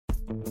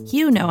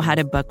You know how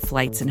to book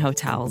flights and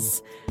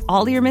hotels.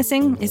 All you're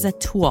missing is a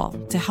tool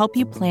to help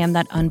you plan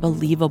that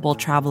unbelievable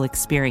travel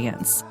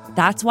experience.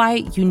 That's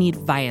why you need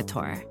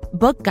Viator.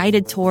 Book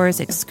guided tours,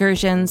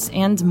 excursions,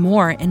 and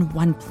more in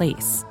one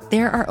place.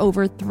 There are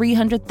over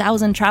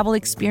 300,000 travel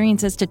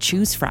experiences to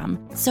choose from,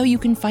 so you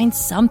can find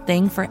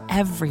something for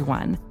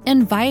everyone.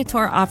 And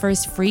Viator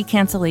offers free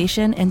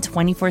cancellation and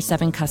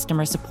 24/7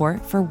 customer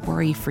support for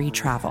worry-free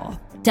travel.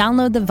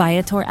 Download the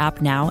Viator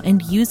app now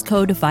and use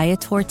code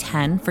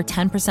Viator10 for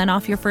 10%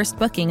 off your first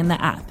booking in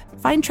the app.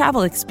 Find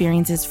travel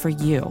experiences for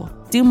you.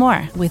 Do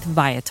more with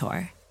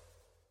Viator.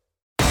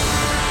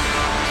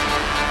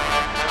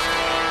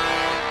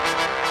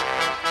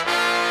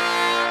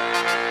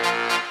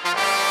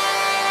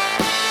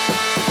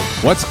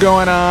 What's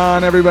going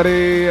on,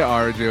 everybody?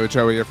 RJ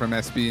Ochoa here from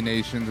SB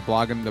Nation's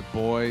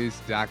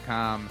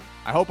bloggingtheboys.com.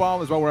 I hope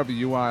all is well wherever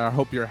you are. I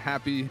hope you're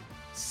happy,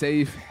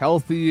 safe,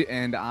 healthy,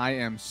 and I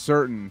am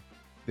certain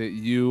that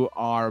you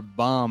are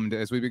bummed.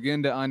 As we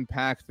begin to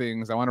unpack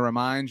things, I want to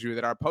remind you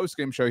that our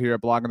post-game show here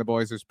at Blogging the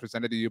Boys is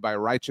presented to you by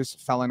Righteous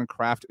Felon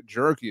Craft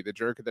Jerky, the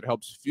jerky that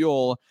helps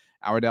fuel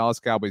our Dallas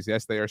Cowboys.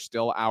 Yes, they are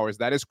still ours.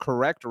 That is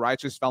correct.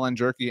 Righteous Felon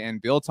Jerky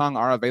and Biltong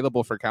are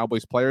available for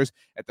Cowboys players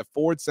at the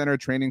Ford Center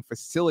Training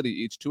Facility.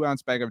 Each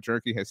 2-ounce bag of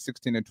jerky has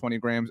 16 and 20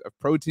 grams of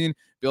protein,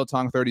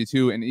 Biltong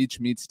 32, and each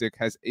meat stick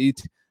has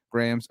 8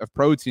 grams of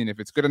protein. If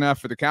it's good enough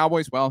for the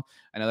Cowboys, well,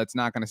 I know that's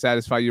not going to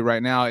satisfy you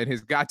right now. It has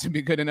got to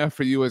be good enough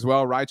for you as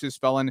well. Righteous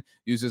Felon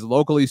uses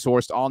locally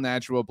sourced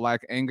all-natural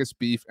black Angus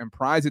beef and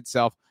prides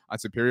itself on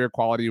superior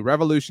quality,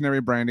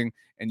 revolutionary branding,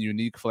 and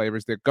unique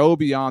flavors that go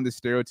beyond the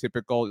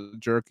stereotypical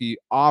jerky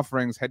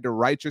offerings. Head to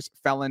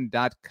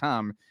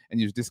righteousfelon.com and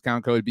use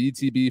discount code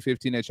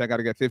BTB15 at checkout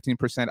to get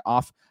 15%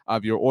 off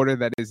of your order.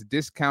 That is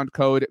discount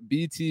code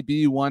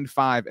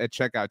BTB15 at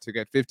checkout to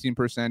get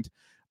 15%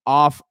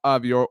 off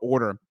of your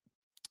order.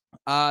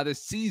 The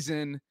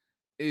season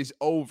is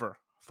over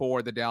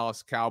for the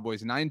Dallas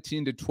Cowboys.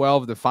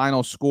 19-12, the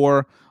final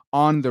score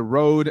on the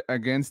road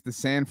against the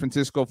San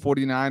Francisco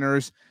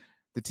 49ers.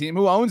 The team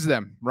who owns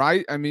them,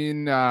 right? I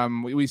mean,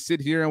 we sit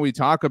here and we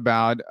talk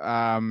about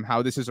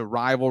how this is a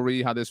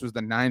rivalry, how this was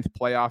the 9th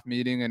playoff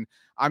meeting. And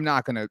I'm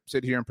not going to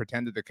sit here and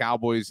pretend that the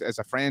Cowboys as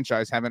a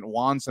franchise haven't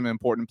won some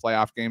important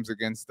playoff games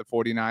against the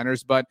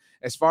 49ers. But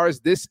as far as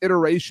this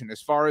iteration,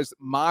 as far as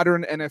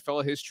modern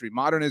NFL history,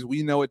 modern as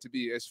we know it to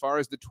be, as far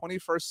as the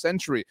 21st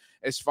century,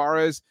 as far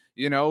as,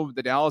 you know,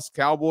 the Dallas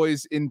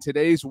Cowboys in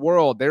today's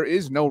world, there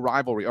is no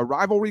rivalry. A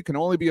rivalry can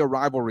only be a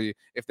rivalry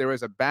if there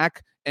is a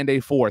back and a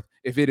forth.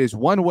 If it is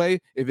one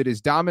way, if it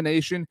is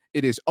domination,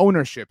 it is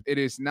ownership. It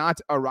is not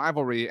a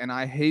rivalry. And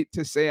I hate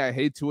to say, I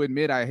hate to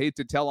admit, I hate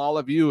to tell all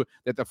of you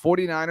that the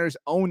 49ers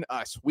own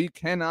us. We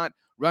cannot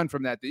run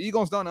from that. The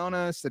Eagles don't own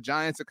us. The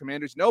Giants, the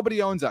Commanders,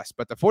 nobody owns us.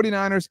 But the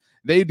 49ers,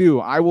 they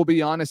do. I will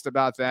be honest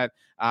about that.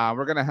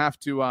 We're going to have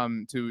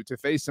to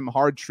face some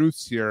hard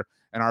truths here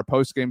in our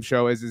post-game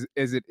show as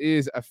it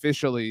is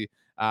officially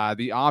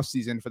the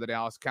offseason for the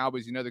Dallas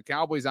Cowboys. You know, the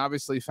Cowboys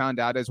obviously found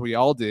out, as we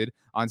all did,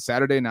 on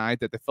Saturday night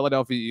that the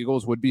Philadelphia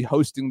Eagles would be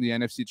hosting the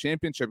NFC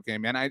Championship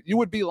game. And you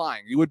would be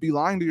lying. You would be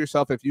lying to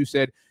yourself if you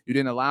said you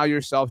didn't allow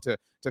yourself to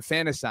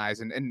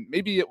fantasize. And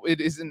maybe it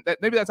isn't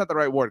that, maybe that's not the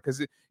right word, because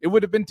it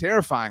would have been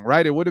terrifying,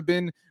 right? It would have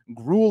been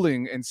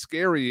grueling and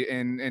scary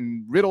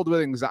and riddled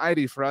with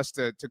anxiety for us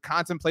to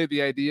contemplate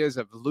the ideas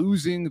of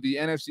losing the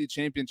NFC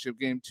Championship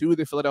game to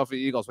the Philadelphia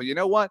Eagles. Well, you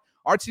know what?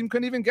 Our team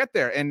couldn't even get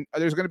there. And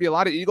there's going to be a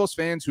lot of Eagles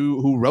fans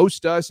who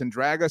roast us and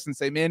drag us and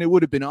say, man, it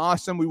would have been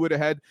awesome. We would have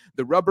had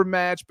the rubber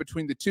match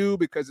between the two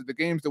because of the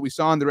games that we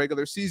saw in the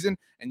regular season,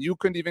 and you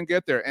couldn't even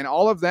get there. And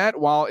all of that,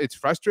 while it's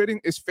frustrating,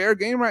 is fair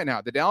game right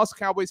now. The Dallas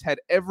Cowboys had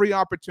every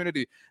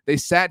opportunity. They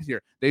sat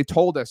here. They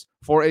told us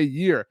for a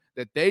year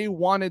that they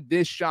wanted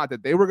this shot,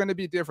 that they were going to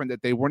be different,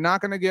 that they were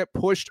not going to get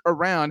pushed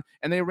around,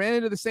 and they ran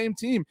into the same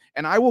team.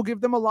 And I will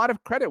give them a lot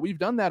of credit. We've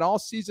done that all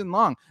season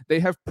long. They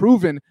have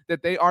proven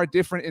that they are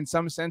different in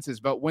some senses.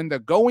 But when the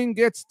going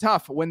gets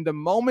tough, when the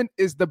moment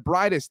is the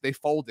brightest, they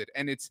folded.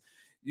 And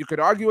you could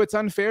argue it's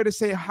unfair to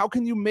say, how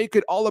can you make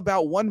it all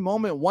about one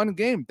moment, one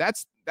game?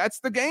 That's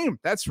the game.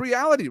 That's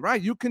reality,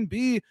 right? You can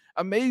be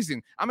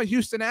amazing. I'm a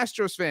Houston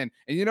Astros fan.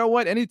 And you know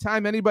what?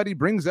 Anytime anybody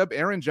brings up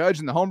Aaron Judge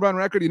and the home run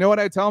record, you know what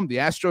I tell them? The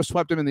Astros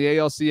swept him in the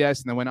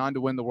ALCS and then went on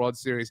to win the World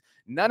Series.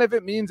 None of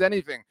it means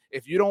anything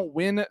if you don't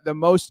win the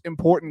most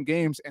important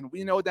games. And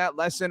we know that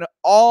lesson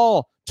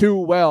all too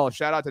well.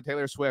 Shout out to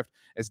Taylor Swift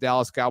as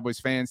Dallas Cowboys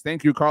fans.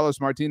 Thank you, Carlos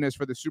Martinez,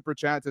 for the super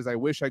chat. Says, I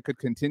wish I could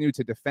continue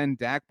to defend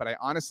Dak, but I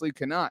honestly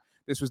cannot.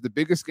 This was the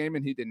biggest game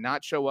and he did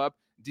not show up.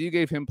 D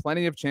gave him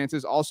plenty of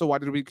chances. Also, why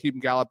did we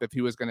keep Gallup if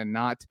he was going to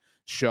not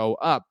show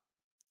up?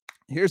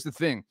 Here's the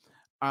thing.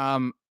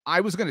 I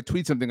was going to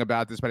tweet something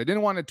about this, but I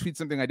didn't want to tweet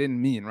something I didn't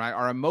mean, right?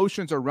 Our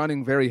emotions are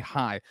running very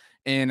high.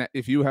 And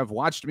if you have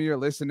watched me or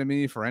listened to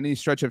me for any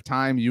stretch of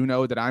time, you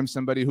know that I'm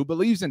somebody who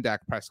believes in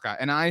Dak Prescott.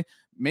 And I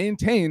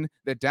maintain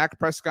that Dak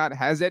Prescott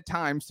has at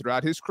times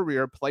throughout his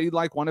career played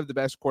like one of the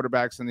best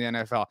quarterbacks in the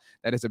NFL.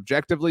 That is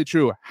objectively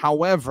true.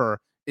 However,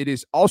 It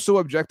is also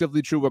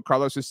objectively true what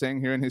Carlos is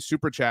saying here in his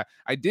super chat.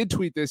 I did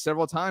tweet this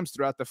several times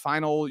throughout the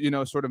final,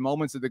 sort of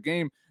moments of the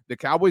game. The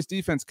Cowboys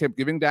defense kept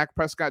giving Dak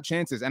Prescott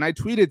chances. And I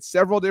tweeted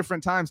several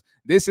different times,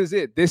 this is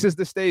it. This is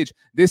the stage.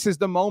 This is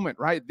the moment,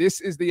 right?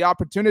 This is the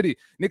opportunity.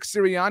 Nick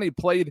Sirianni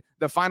played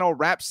the final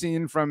rap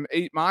scene from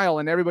 8 Mile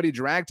and everybody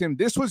dragged him.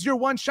 This was your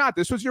one shot.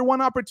 This was your one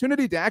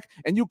opportunity, Dak,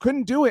 and you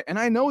couldn't do it. And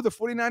I know the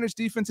 49ers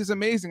defense is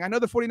amazing. I know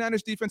the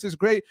 49ers defense is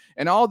great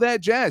and all that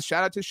jazz.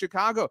 Shout out to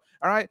Chicago.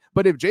 All right.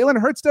 But if Jalen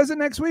Hurts does it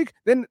next week,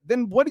 then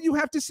what do you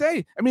have to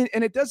say? I mean,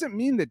 and it doesn't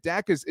mean that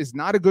Dak is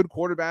not a good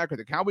quarterback or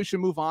the Cowboys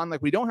should move on.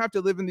 Like, we don't have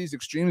to live in these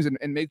extremes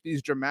and make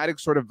these dramatic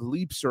sort of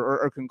leaps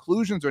or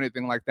conclusions or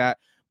anything like that.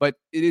 But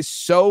it is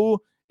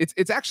so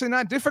it's actually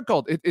not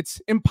difficult.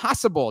 It's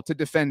impossible to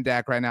defend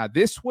Dak right now.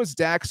 This was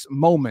Dak's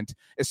moment.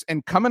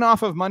 And coming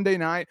off of Monday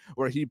night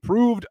where he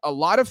proved a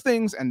lot of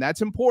things, and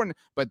that's important,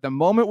 but the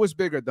moment was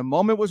bigger. The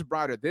moment was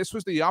brighter. This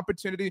was the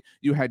opportunity.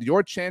 You had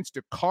your chance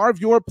to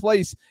carve your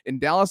place in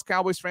Dallas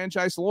Cowboys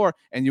franchise lore,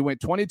 and you went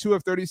 22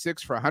 of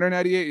 36 for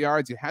 198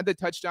 yards. You had the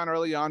touchdown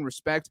early on,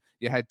 respect.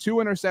 You had 2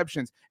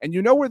 interceptions. And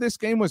you know where this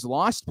game was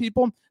lost,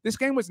 people? This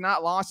game was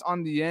not lost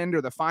on the end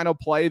or the final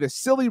play, the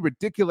silly,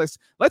 ridiculous.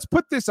 Let's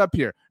put this up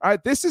here. All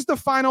right, this is the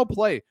final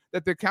play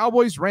that the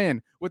Cowboys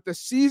ran with the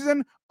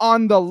season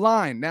on the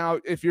line. Now,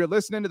 if you're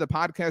listening to the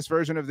podcast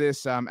version of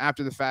this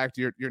after the fact,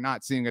 you're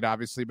not seeing it,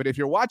 obviously. But if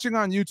you're watching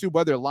on YouTube,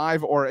 whether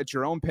live or at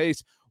your own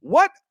pace,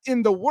 what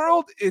in the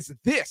world is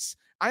this?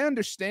 I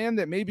understand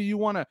that maybe you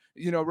want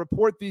to,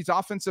 report these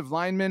offensive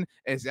linemen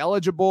as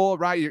eligible,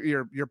 right?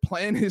 Your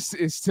plan is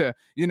to,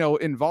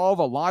 involve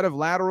a lot of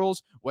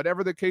laterals,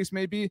 whatever the case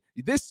may be.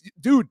 This,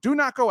 dude, do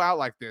not go out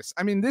like this.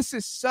 I mean, this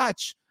is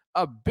such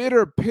a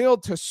bitter pill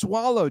to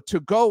swallow, to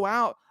go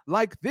out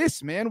like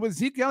this, man, with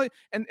Zeke Elliott.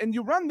 And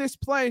you run this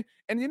play,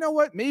 and you know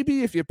what?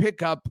 Maybe if you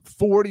pick up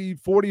 40,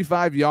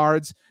 45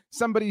 yards,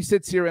 somebody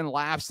sits here and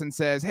laughs and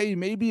says, hey,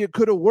 maybe it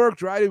could have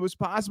worked, right? It was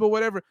possible,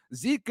 whatever.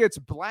 Zeke gets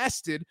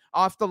blasted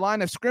off the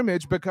line of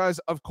scrimmage because,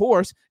 of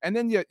course, and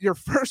then your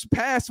first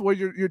pass where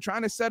you're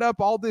trying to set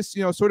up all this,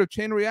 sort of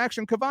chain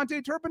reaction,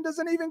 Kevontae Turpin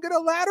doesn't even get a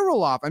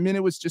lateral off. I mean,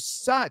 it was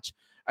just such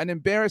an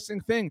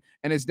embarrassing thing.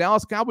 And as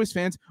Dallas Cowboys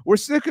fans, we're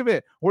sick of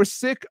it. We're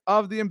sick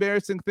of the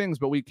embarrassing things,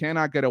 but we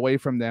cannot get away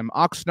from them.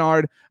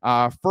 Oxnard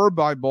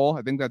Furbible,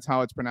 I think that's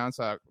how it's pronounced.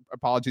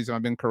 Apologies if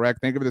I've been correct.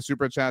 Thank you for the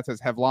super chat.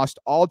 Says, have lost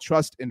all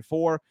trust in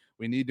 4.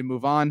 We need to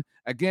move on.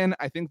 Again,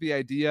 I think the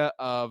idea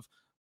of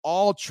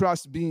all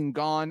trust being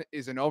gone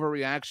is an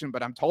overreaction,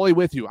 but I'm totally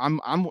with you.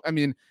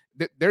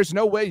 There's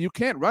no way you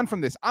can't run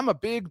from this. I'm a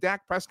big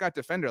Dak Prescott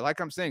defender. Like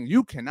I'm saying,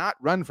 you cannot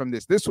run from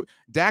this.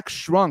 Dak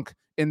shrunk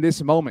in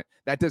this moment.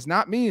 That does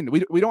not mean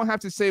we don't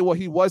have to say, well,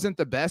 he wasn't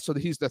the best, so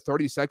that he's the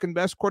 32nd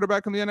best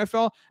quarterback in the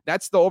NFL.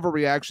 That's the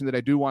overreaction that I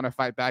do want to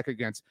fight back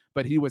against,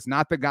 but he was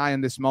not the guy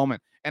in this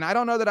moment. And I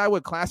don't know that I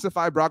would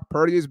classify Brock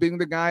Purdy as being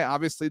the guy.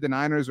 Obviously, the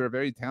Niners are a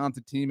very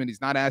talented team, and he's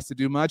not asked to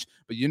do much.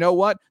 But you know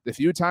what? The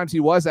few times he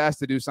was asked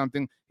to do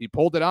something, he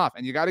pulled it off,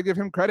 and you got to give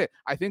him credit.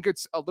 I think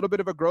it's a little bit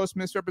of a gross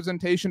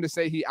misrepresentation to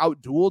say he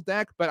outdueled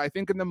Dak, but I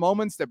think in the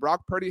moments that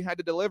Brock Purdy had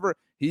to deliver,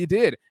 he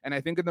did. And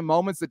I think in the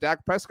moments that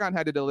Dak Prescott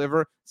had to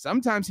deliver,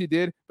 sometimes he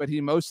did, but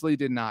he mostly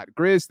did not.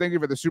 Grizz, thank you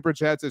for the super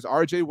chat. Says,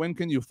 RJ, when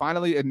can you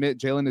finally admit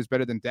Jalen is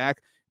better than Dak?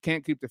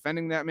 Can't keep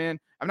defending that man.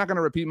 I'm not going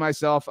to repeat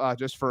myself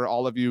just for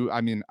all of you.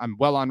 I mean, I'm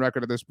well on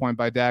record at this point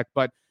by Dak,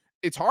 but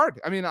it's hard.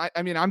 I mean,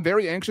 I'm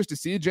very anxious to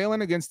see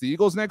Jalen against the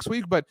Eagles next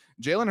week, but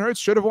Jalen Hurts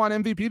should have won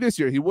MVP this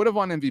year. He would have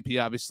won MVP,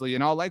 obviously,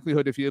 in all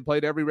likelihood, if he had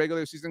played every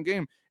regular season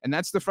game. And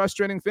that's the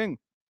frustrating thing.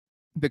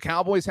 The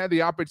Cowboys had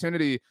the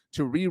opportunity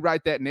to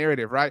rewrite that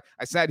narrative, right?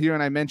 I sat here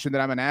and I mentioned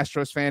that I'm an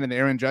Astros fan and the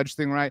Aaron Judge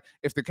thing, right?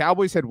 If the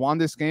Cowboys had won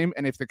this game,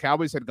 and if the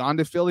Cowboys had gone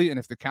to Philly, and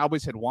if the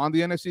Cowboys had won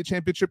the NFC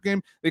Championship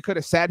game, they could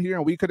have sat here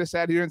and we could have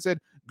sat here and said,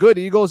 good,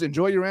 Eagles,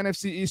 enjoy your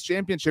NFC East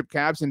Championship,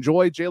 Cavs.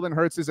 Enjoy Jalen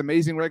Hurts'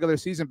 amazing regular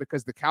season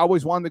because the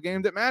Cowboys won the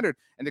game that mattered.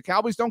 And the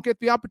Cowboys don't get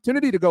the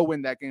opportunity to go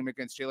win that game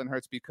against Jalen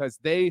Hurts because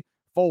they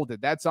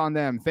folded. That's on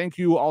them. Thank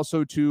you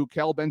also to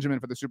Kel Benjamin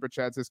for the super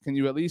chat. Says, can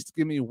you at least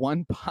give me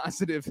one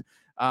positive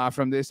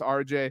from this,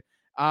 RJ?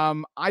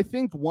 I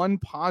think one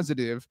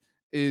positive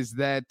is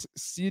that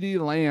CeeDee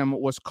Lamb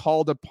was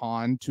called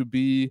upon to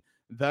be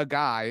the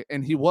guy,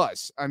 and he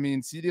was. I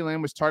mean, CeeDee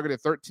Lamb was targeted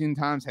 13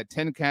 times, had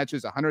 10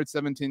 catches,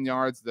 117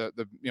 yards, the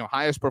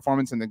highest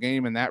performance in the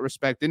game in that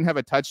respect. Didn't have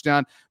a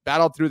touchdown,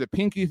 battled through the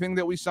pinky thing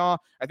that we saw.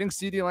 I think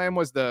CeeDee Lamb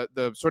was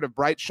the sort of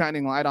bright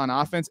shining light on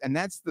offense, and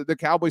that's the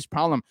Cowboys'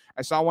 problem.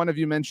 I saw one of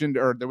you mentioned,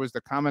 or there was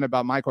the comment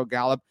about Michael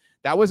Gallup.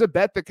 That was a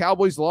bet the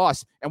Cowboys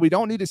lost, and we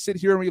don't need to sit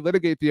here and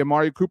relitigate the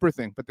Amari Cooper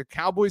thing, but the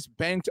Cowboys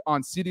banked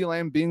on CeeDee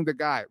Lamb being the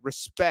guy.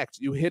 Respect,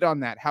 you hit on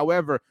that.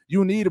 However,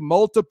 you need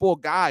multiple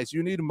guys.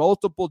 You need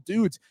multiple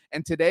dudes,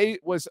 and today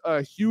was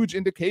a huge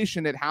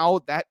indication at how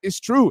that is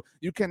true.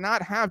 You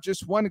cannot have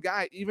just one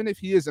guy, even if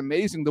he is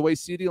amazing the way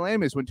CeeDee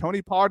Lamb is. When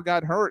Tony Pollard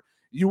got hurt,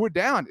 you were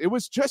down. It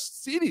was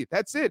just CeeDee.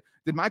 That's it.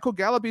 Did Michael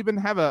Gallup even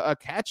have a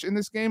catch in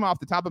this game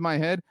off the top of my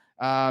head?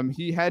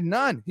 He had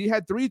none. He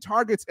had 3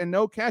 targets and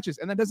no catches,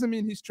 and that doesn't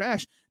mean he's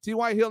trash.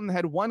 T.Y. Hilton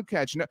had 1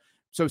 catch. No,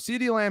 so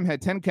CeeDee Lamb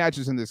had 10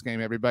 catches in this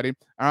game, everybody.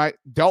 All right.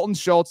 Dalton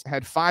Schultz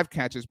had 5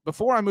 catches.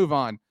 Before I move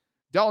on,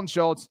 Dalton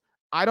Schultz,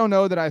 I don't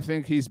know that I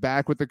think he's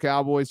back with the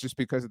Cowboys just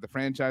because of the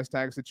franchise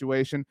tag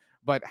situation,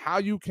 but how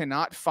you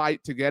cannot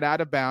fight to get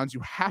out of bounds, you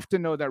have to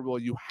know that rule.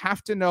 You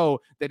have to know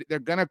that they're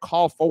going to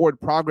call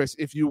forward progress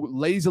if you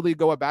lazily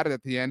go about it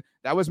at the end.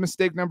 That was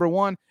mistake number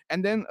 1.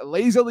 And then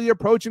lazily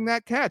approaching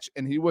that catch.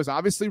 And he was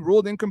obviously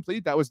ruled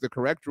incomplete. That was the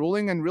correct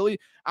ruling. And really,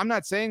 I'm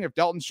not saying if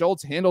Dalton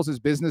Schultz handles his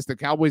business, the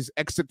Cowboys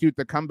execute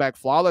the comeback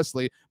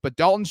flawlessly, but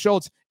Dalton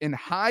Schultz in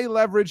high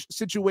leverage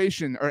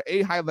situation or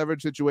a high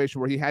leverage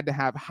situation where he had to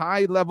have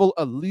high level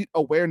elite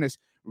awareness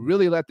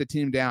really let the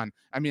team down.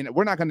 I mean,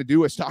 we're not going to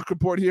do a stock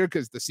report here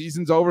because the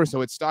season's over,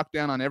 so it's stock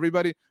down on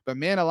everybody. But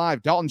man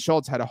alive, Dalton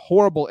Schultz had a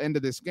horrible end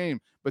of this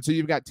game. But so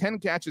you've got 10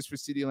 catches for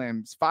CeeDee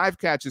Lamb, 5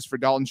 catches for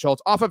Dalton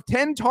Schultz off of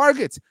 10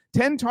 targets.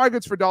 10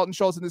 targets for Dalton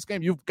Schultz in this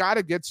game. You've got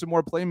to get some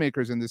more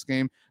playmakers in this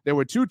game. There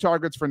were 2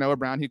 targets for Noah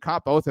Brown. He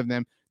caught both of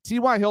them.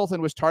 T.Y.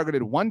 Hilton was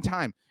targeted 1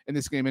 time in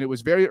this game, and it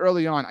was very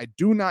early on. I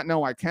do not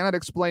know. I cannot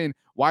explain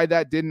why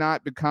that did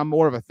not become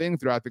more of a thing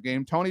throughout the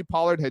game. Tony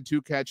Pollard had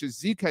 2 catches.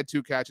 Zeke had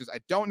 2 catches. I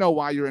don't know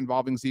why you're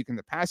involving Zeke in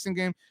the passing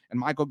game, and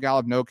Michael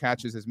Gallup, no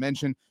catches as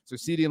mentioned. So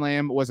CeeDee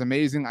Lamb was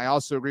amazing. I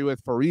also agree with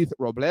Farid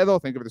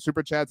Robledo. Think of the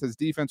super chats. His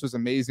defense was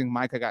amazing.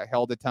 Micah got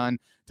held a ton.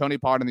 Tony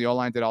Pollard and the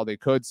O-line did all they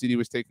could. CeeDee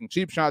was taking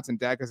cheap shots, and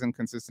Dak is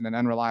inconsistent and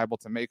unreliable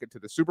to make it to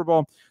the Super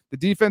Bowl. The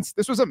defense,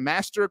 this was a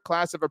master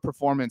class of a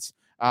performance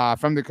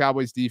from the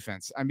Cowboys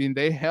defense. I mean,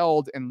 they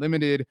held and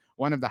limited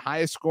one of the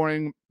highest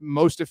scoring,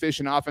 most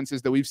efficient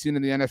offenses that we've seen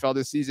in the NFL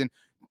this season.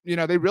 You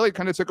know, they really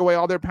kind of took away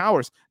all their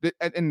powers.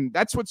 And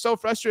that's what's so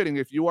frustrating.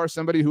 If you are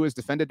somebody who has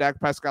defended Dak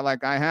Prescott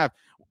like I have,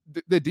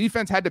 the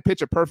defense had to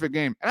pitch a perfect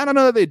game. And I don't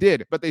know that they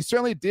did, but they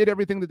certainly did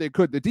everything that they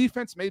could. The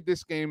defense made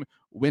this game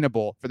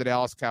winnable for the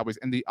Dallas Cowboys,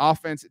 and the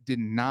offense did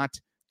not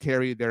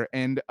carry their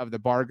end of the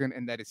bargain,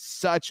 and that is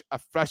such a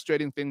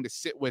frustrating thing to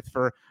sit with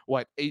for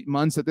 8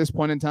 months at this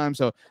point in time.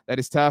 So that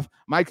is tough.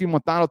 Mikey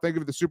Montano, thank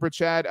you for the super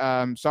chat.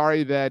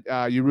 Sorry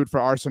that you root for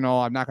Arsenal.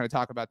 I'm not going to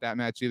talk about that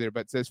match either,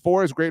 but it says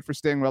 4 is great for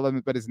staying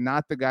relevant, but is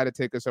not the guy to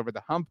take us over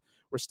the hump.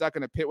 We're stuck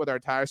in a pit with our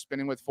tires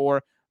spinning with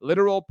 4.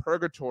 Literal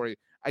purgatory.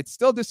 I'd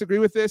still disagree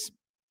with this.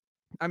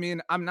 I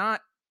mean,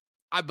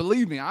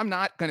 believe me, I'm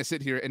not going to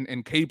sit here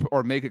and cape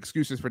or make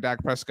excuses for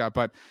Dak Prescott,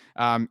 but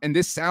and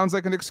this sounds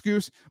like an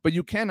excuse, but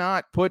you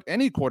cannot put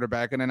any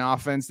quarterback in an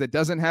offense that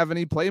doesn't have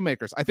any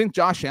playmakers. I think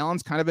Josh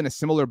Allen's kind of in a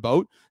similar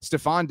boat.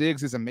 Stephon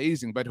Diggs is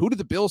amazing, but who do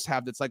the Bills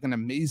have that's like an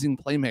amazing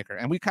playmaker?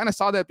 And we kind of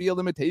saw that be a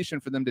limitation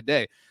for them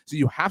today. So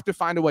you have to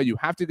find a way. You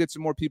have to get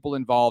some more people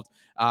involved.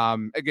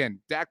 Again,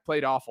 Dak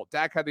played awful.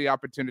 Dak had the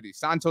opportunity.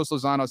 Santos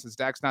Lozano says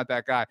Dak's not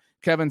that guy.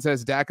 Kevin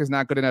says Dak is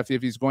not good enough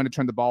if he's going to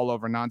turn the ball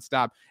over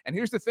nonstop. And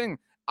here's the thing.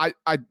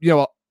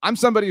 I'm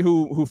somebody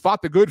who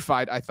fought the good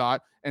fight, I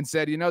thought, and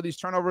said, these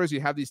turnovers, you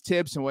have these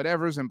tips and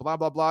whatevers and blah,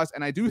 blah, blahs.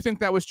 And I do think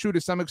that was true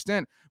to some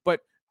extent,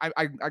 but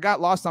I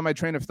got lost on my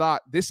train of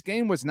thought. This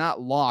game was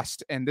not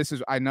lost. And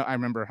I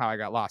remember how I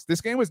got lost. This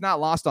game was not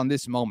lost on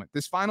this moment.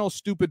 This final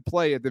stupid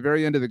play at the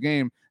very end of the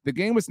game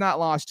was not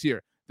lost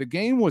here. The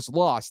game was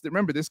lost.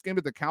 Remember, this game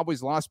that the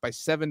Cowboys lost by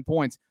 7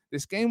 points.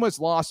 This game was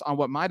lost on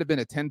what might have been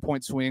a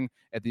 10-point swing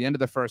at the end of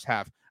the first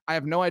half. I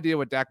have no idea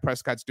what Dak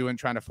Prescott's doing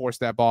trying to force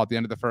that ball at the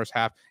end of the first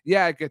half.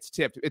 Yeah, it gets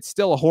tipped. It's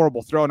still a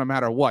horrible throw no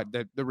matter what.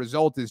 The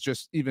result is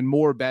just even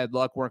more bad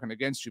luck working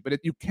against you.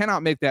 But you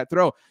cannot make that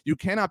throw. You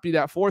cannot be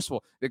that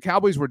forceful. The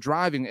Cowboys were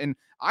driving, and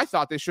I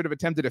thought they should have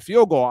attempted a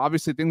field goal.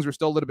 Obviously, things were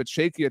still a little bit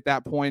shaky at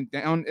that point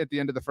down at the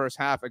end of the first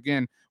half,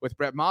 again, with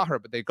Brett Maher.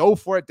 But they go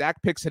for it.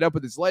 Dak picks it up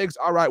with his legs.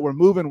 All right, we're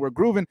moving, we're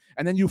grooving.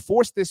 And then you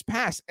force this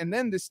pass. And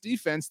then this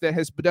defense that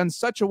has done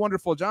such a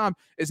wonderful job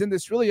is in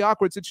this really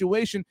awkward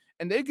situation,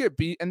 and they get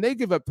beat, and they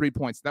give up 3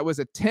 points. That was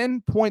a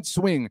 10-point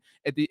swing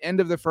at the end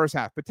of the first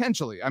half,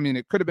 potentially. I mean,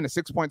 it could have been a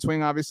 6-point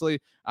swing, obviously.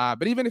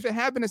 But even if it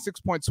had been a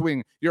 6-point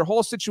swing, your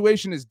whole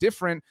situation is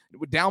different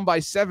down by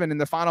 7 in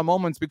the final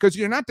moments because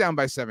you're not down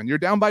by 7. You're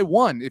down by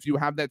 1 if you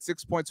have that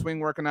 6-point swing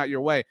working out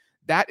your way.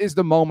 That is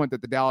the moment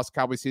that the Dallas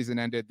Cowboys season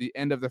ended, the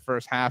end of the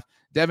first half.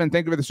 Devin,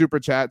 thank you for the super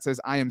chat. Says,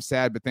 I am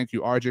sad, but thank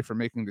you, RJ, for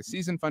making the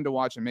season fun to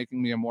watch and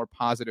making me a more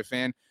positive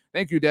fan.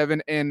 Thank you,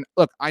 Devin. And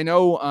look, I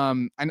know,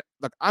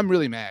 I'm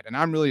really mad and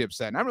I'm really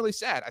upset and I'm really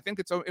sad. I think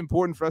it's so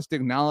important for us to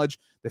acknowledge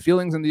the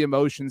feelings and the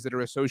emotions that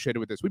are associated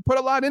with this. We put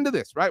a lot into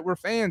this, right? We're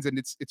fans, and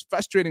it's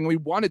frustrating. We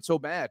want it so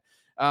bad.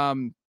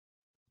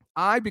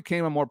 I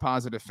became a more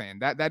positive fan.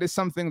 That is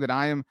something that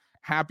I am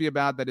happy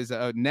about. That is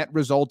a net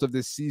result of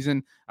this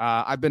season.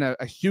 I've been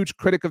a huge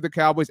critic of the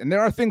Cowboys, and there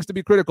are things to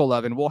be critical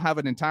of, and we'll have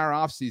an entire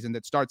offseason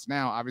that starts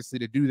now, obviously,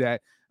 to do that.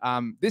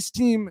 This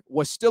team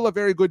was still a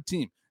very good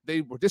team.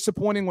 They were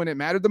disappointing when it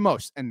mattered the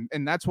most,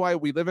 and that's why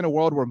we live in a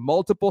world where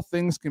multiple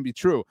things can be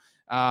true.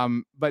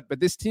 But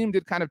this team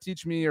did kind of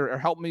teach me or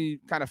help me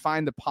kind of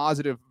find the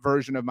positive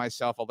version of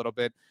myself a little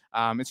bit.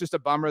 It's just a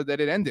bummer that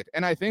it ended,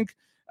 and I think,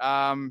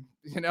 I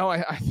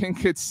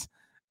think it's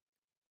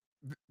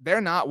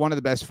they're not one of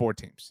the best 4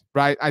 teams,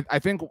 right? I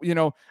think, I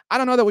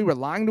don't know that we were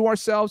lying to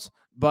ourselves,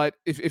 but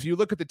if you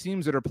look at the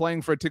teams that are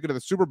playing for a ticket to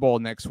the Super Bowl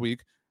next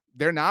week,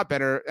 they're not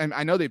better. And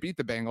I know they beat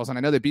the Bengals, and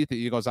I know they beat the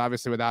Eagles,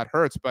 obviously, without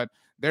Hurts, but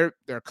they're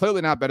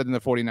clearly not better than the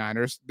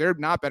 49ers. They're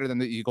not better than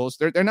the Eagles.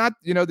 They're not,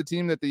 the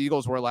team that the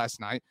Eagles were last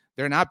night.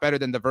 They're not better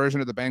than the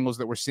version of the Bengals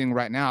that we're seeing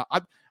right now.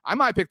 I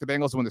might pick the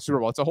Bengals to win the Super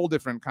Bowl. It's a whole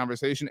different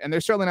conversation, and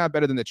they're certainly not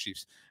better than the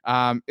Chiefs.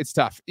 It's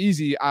tough.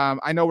 Easy.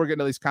 I know we're getting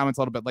to these comments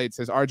a little bit late.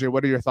 Says, RJ,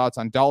 what are your thoughts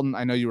on Dalton?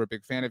 I know you were a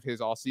big fan of his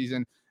all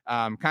season.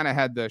 Kind of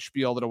had the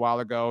spiel a little while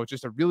ago.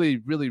 Just a really,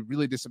 really,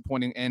 really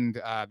disappointing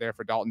end there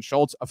for Dalton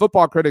Schultz. A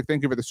football critic,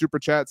 thank you for the super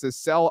chat, says,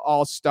 sell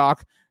all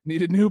stock.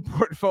 Need a new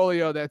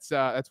portfolio. That's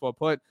well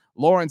put.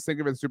 Lawrence, thank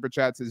you for the super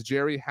chat, says,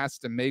 Jerry has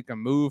to make a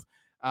move.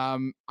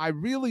 I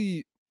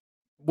really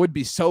would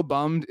be so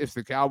bummed if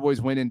the Cowboys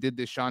went and did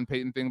this Sean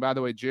Payton thing. By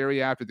the way,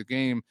 Jerry, after the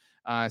game,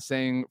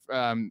 saying,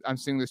 I'm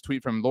seeing this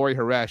tweet from Laurie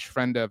Haresh,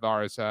 friend of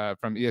ours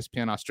from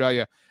ESPN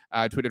Australia,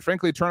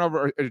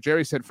 tweeted,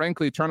 Jerry said,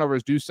 frankly,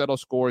 turnovers do settle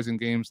scores in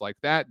games like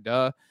that.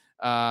 Duh.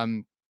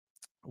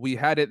 We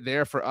had it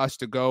there for us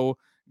to go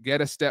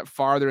get a step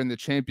farther in the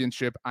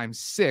championship. I'm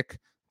sick.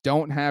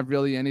 Don't have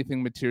really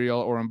anything material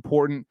or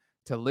important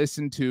to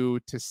listen to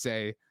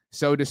say.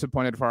 So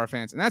disappointed for our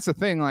fans. And that's the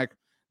thing, like,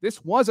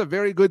 this was a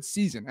very good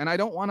season, and I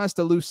don't want us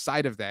to lose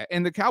sight of that.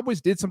 And the Cowboys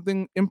did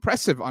something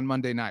impressive on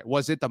Monday night.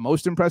 Was it the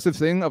most impressive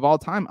thing of all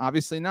time?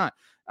 Obviously not.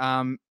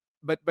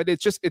 But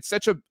it's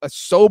such a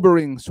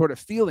sobering sort of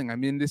feeling. I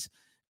mean,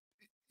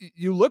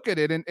 you look at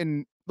it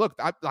and look,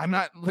 I'm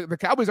not, the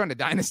Cowboys aren't a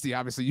dynasty.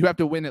 Obviously you have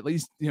to win at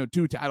least,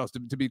 2 titles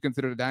to be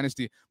considered a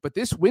dynasty, but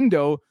this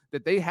window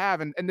that they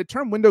have, and the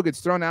term window gets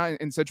thrown out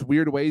in such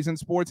weird ways in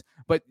sports,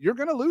 but you're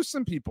going to lose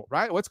some people,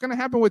 right? What's going to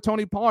happen with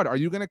Tony Pollard? Are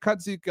you going to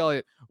cut Zeke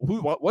Elliott?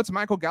 What's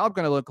Michael Gallup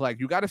going to look like?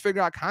 You got to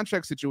figure out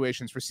contract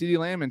situations for CeeDee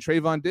Lamb and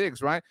Trayvon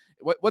Diggs, right?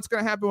 What's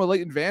going to happen with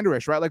Leighton Vander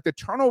Esch, right? Like, the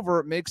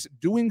turnover makes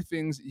doing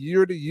things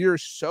year to year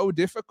so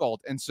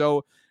difficult. And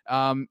so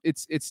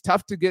it's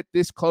tough to get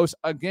this close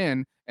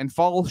again and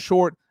fall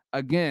short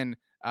again.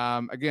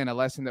 Again, a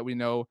lesson that we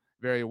know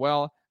very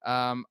well.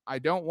 I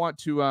don't want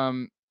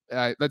to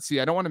let's see.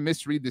 I don't want to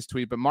misread this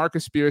tweet, but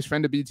Marcus Spears,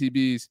 friend of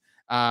BTB's,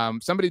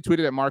 somebody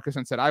tweeted at Marcus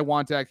and said, I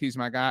want Dak. He's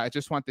my guy. I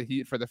just want the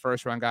Heat for the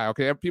first round guy.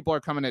 Okay. People are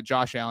coming at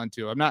Josh Allen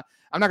too. I'm not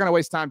going to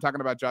waste time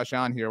talking about Josh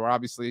Allen here, where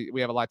obviously we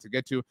have a lot to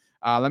get to.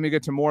 Let me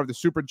get to more of the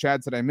super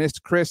chats that I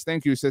missed. Chris,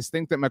 thank you, says,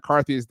 think that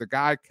McCarthy is the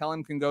guy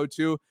Kellen can go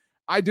to.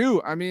 I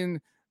do. I mean,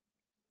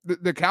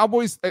 the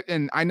Cowboys,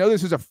 and I know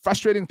this is a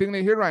frustrating thing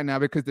to hear right now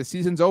because the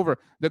season's over.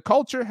 The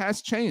culture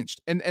has changed,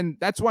 and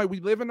that's why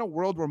we live in a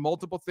world where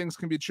multiple things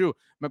can be true.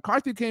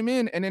 McCarthy came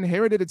in and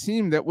inherited a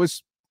team that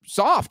was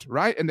soft,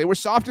 right? And they were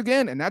soft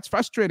again, and that's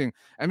frustrating.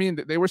 I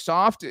mean, they were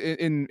soft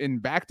in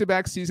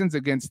back-to-back seasons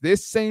against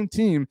this same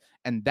team,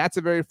 and that's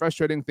a very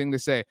frustrating thing to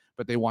say.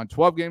 But they won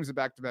 12 games in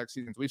back-to-back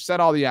seasons. We've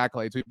said all the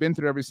accolades. We've been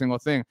through every single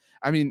thing.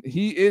 I mean,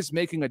 he is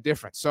making a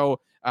difference.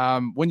 So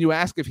when you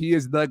ask if he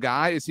is the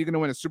guy, is he going to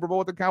win a Super Bowl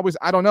with the Cowboys?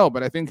 I don't know,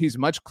 but I think he's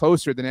much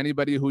closer than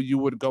anybody who you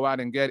would go out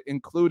and get,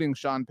 including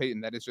Sean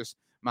Payton. That is just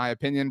my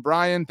opinion.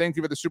 Brian, thank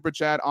you for the super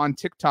chat on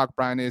TikTok.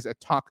 Brian is a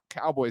Talk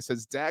Cowboys,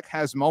 says Dak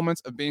has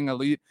moments of being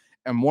elite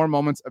and more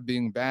moments of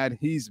being bad.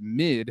 He's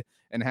mid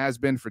and has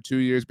been for 2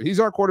 years, but he's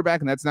our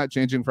quarterback, and that's not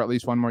changing for at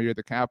least one more year.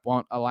 The cap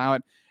won't allow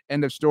it.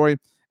 End of story.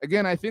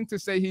 Again, I think to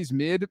say he's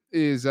mid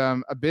is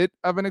a bit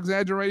of an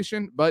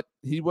exaggeration, but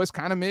he was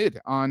kind of mid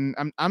on.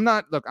 I'm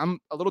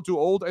a little too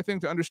old, I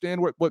think, to understand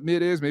what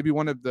mid is. Maybe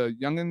one of the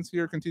youngins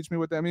here can teach me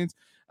what that means.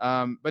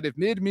 But if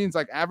mid means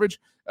like average,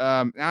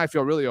 now I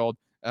feel really old.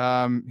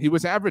 He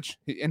was average,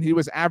 and he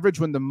was average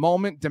when the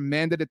moment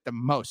demanded it the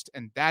most,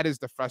 and that is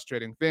the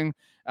frustrating thing.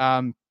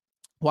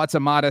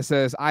 Watsamata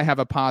says, I have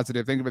a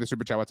positive. Thank you for the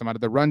super chat, Watsamata.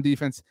 The run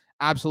defense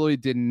absolutely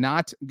did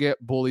not get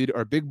bullied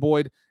or big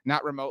boyed,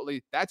 not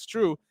remotely. That's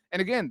true.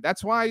 And again,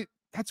 that's where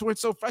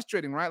it's so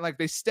frustrating, right? Like,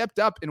 they stepped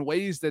up in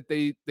ways that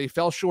they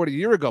fell short a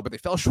year ago, but they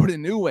fell short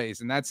in new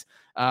ways. And that's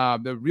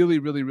the really,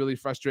 really, really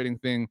frustrating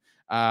thing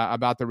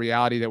about the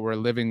reality that we're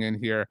living in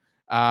here.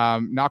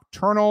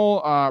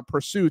 Nocturnal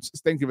Pursuits,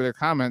 thank you for the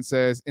comment,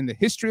 says, in the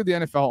history of the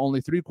NFL, only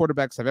 3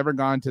 quarterbacks have ever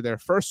gone to their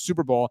first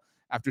Super Bowl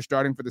after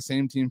starting for the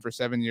same team for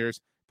 7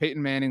 years.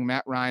 Peyton Manning,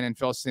 Matt Ryan, and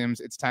Phil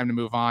Simms. It's time to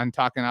move on.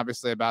 Talking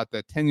obviously about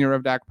the tenure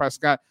of Dak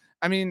Prescott.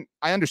 I mean,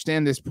 I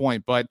understand this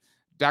point, but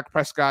Dak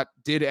Prescott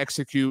did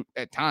execute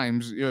at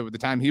times, the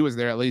time he was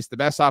there, at least, the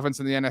best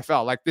offense in the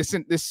NFL. Like,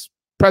 this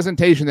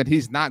presentation that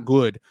he's not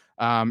good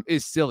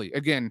is silly.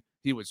 Again,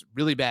 he was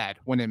really bad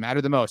when it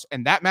mattered the most,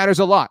 and that matters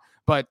a lot.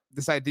 But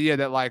this idea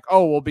that, like,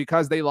 oh, well,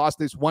 because they lost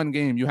this one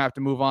game, you have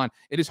to move on.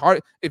 It is hard.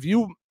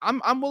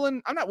 I'm not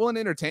willing to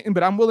entertain,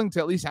 but I'm willing to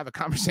at least have a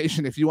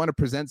conversation if you want to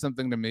present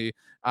something to me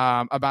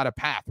about a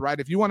path, right?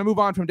 If you want to move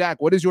on from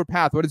Dak, what is your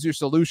path? What is your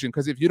solution?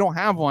 Because if you don't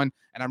have one,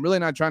 and I'm really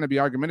not trying to be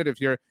argumentative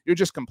here, you're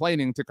just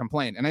complaining to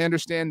complain. And I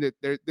understand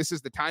that this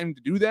is the time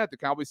to do that. The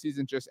Cowboys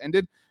season just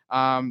ended.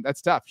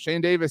 That's tough.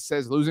 Shane Davis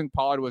says losing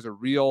Pollard was a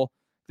real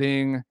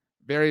thing.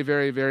 Very,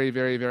 very, very,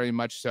 very, very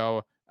much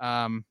so.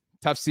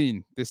 tough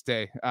scene this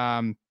day.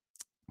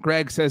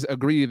 Greg says,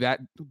 agree, that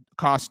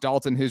cost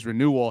Dalton his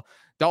renewal.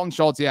 Dalton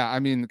Schultz, yeah, I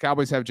mean, the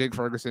Cowboys have Jake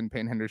Ferguson,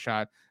 Payne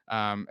Hendershot,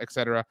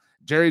 etc.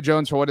 Jerry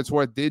Jones, for what it's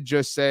worth, did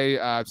just say,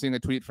 seeing a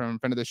tweet from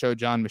friend of the show,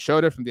 John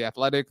Machota from The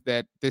Athletic,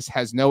 that this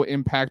has no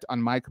impact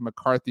on Mike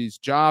McCarthy's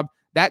job.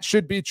 That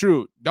should be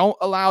true. Don't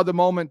allow the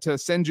moment to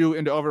send you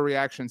into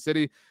overreaction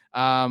city.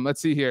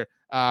 Let's see here.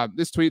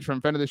 This tweet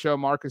from friend of the show,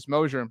 Marcus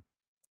Mosier.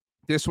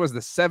 This was the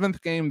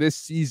 7th game this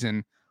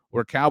season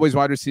where Cowboys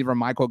wide receiver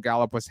Michael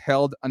Gallup was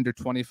held under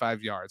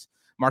 25 yards.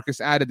 Marcus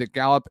added that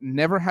Gallup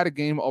never had a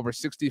game over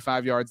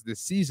 65 yards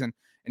this season.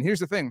 And here's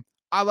the thing.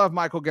 I love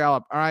Michael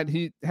Gallup. All right.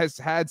 He has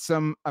had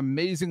some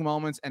amazing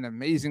moments and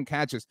amazing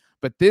catches,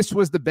 but this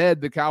was the bed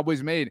the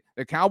Cowboys made.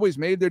 The Cowboys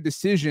made their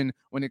decision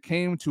when it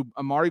came to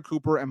Amari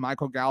Cooper and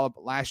Michael Gallup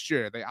last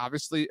year. They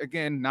obviously,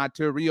 again, not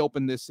to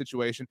reopen this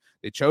situation,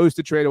 they chose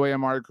to trade away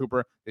Amari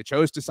Cooper. They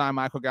chose to sign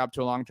Michael Gallup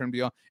to a long-term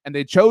deal, and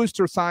they chose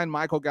to sign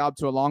Michael Gallup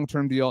to a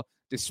long-term deal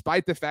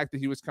despite the fact that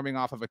he was coming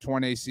off of a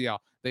torn ACL.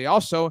 They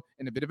also,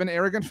 in a bit of an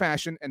arrogant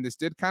fashion, and this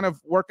did kind of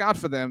work out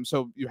for them,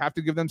 so you have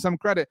to give them some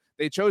credit,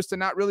 they chose to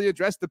not really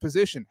address the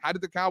position. How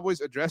did the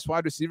Cowboys address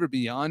wide receiver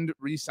beyond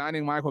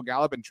re-signing Michael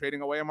Gallup and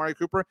trading away Amari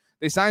Cooper?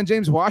 They signed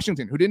James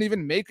Washington, who didn't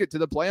even make it to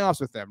the playoffs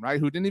with them, right?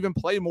 Who didn't even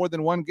play more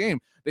than one game.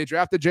 They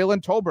drafted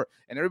Jalen Tolbert,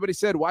 and everybody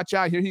said, watch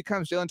out, here he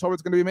comes. Jalen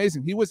Tolbert's going to be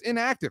amazing. He was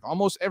inactive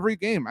almost every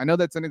game. I know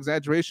that's an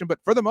exaggeration, but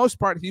for the most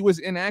part, he was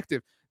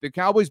inactive. The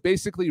Cowboys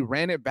basically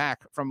ran it back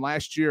from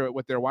last year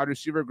with their wide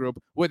receiver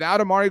group without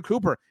Amari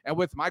Cooper and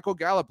with Michael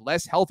Gallup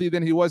less healthy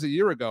than he was a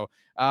year ago.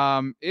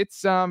 That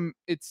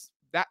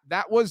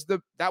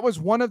was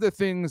one of the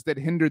things that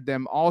hindered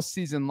them all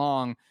season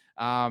long.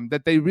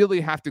 That they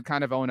really have to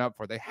kind of own up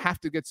for. They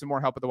have to get some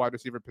more help at the wide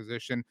receiver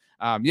position.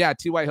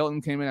 T.Y. Hilton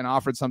came in and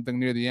offered something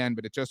near the end,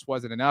 but it just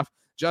wasn't enough.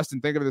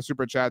 Justin, think of the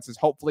super chat, says,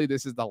 hopefully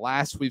this is the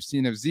last we've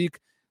seen of Zeke.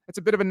 That's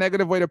a bit of a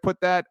negative way to put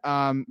that.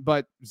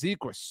 But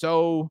Zeke was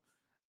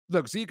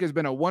look, Zeke has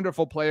been a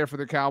wonderful player for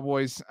the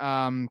Cowboys.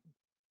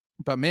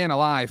 But man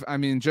alive, I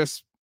mean,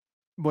 just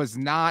was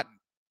not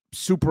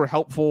super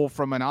helpful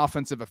from an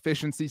offensive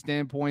efficiency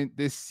standpoint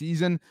this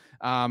season.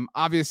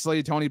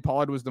 Obviously, Tony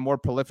Pollard was the more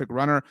prolific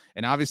runner.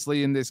 And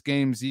obviously in this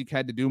game, Zeke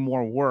had to do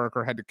more work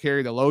or had to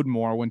carry the load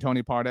more when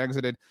Tony Pollard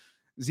exited.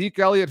 Zeke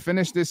Elliott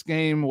finished this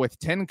game with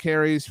 10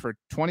 carries for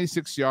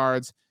 26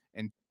 yards.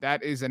 And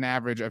that is an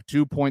average of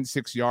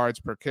 2.6 yards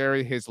per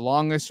carry. His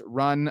longest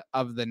run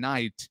of the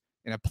night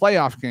in a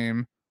playoff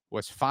game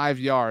was 5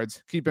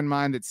 yards. Keep in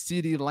mind that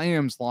CeeDee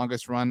Lamb's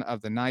longest run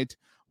of the night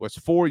was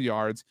 4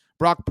 yards.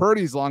 Brock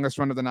Purdy's longest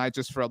run of the night,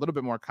 just for a little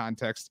bit more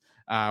context,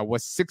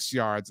 was 6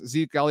 yards.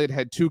 Zeke Elliott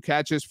had 2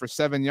 catches for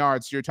 7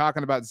 yards. So you're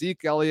talking about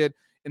Zeke Elliott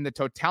in the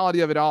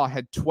totality of it all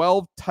had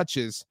 12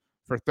 touches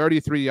for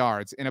 33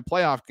 yards in a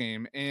playoff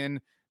game. And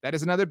that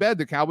is another bed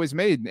the Cowboys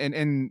made.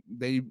 And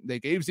they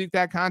gave Zeke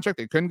that contract.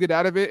 They couldn't get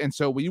out of it. And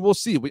so we will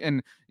see.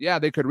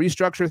 They could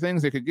restructure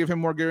things. They could give him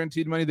more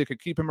guaranteed money. They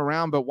could keep him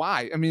around. But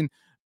why? I mean,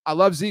 I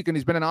love Zeke, and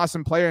he's been an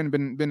awesome player and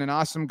been an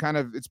awesome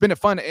it's been a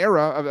fun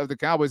era of the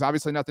Cowboys.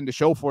 Obviously nothing to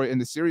show for it in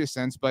the serious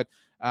sense, but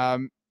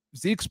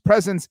Zeke's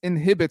presence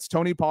inhibits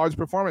Tony Pollard's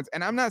performance.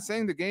 And I'm not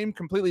saying the game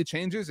completely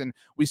changes, and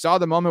we saw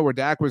the moment where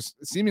Dak was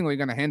seemingly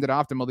going to hand it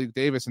off to Malik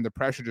Davis and the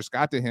pressure just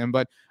got to him.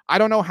 But I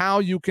don't know how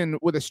you can,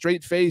 with a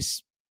straight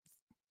face,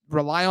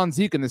 rely on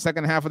Zeke in the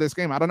second half of this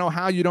game. I don't know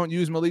how you don't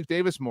use Malik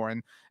Davis more.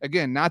 And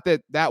again, not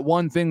that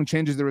one thing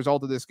changes the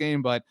result of this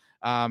game, but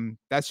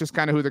that's just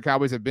kind of who the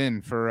Cowboys have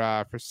been for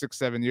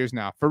 6-7 years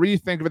now.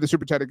 Fareed, think of it, the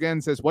super chat again,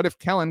 says, what if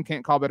Kellen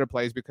can't call better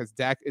plays because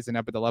Dak isn't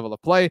up at the level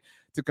of play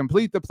to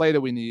complete the play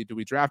that we need? Do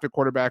we draft a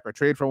quarterback or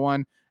trade for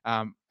one?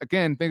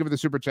 Again, think of it, the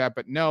super chat,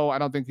 but no, I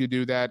don't think you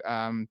do that.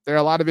 There are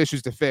a lot of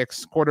issues to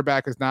fix.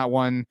 Quarterback is not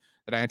one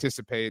that I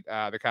anticipate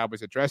the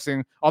Cowboys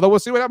addressing. Although we'll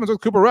see what happens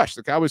with Cooper Rush.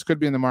 The Cowboys could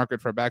be in the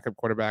market for a backup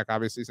quarterback,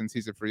 obviously, since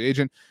he's a free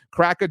agent.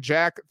 Cracker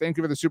Jack, thank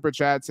you for the super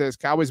chat, says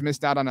Cowboys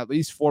missed out on at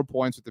least 4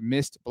 points with the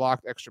missed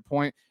blocked extra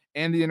point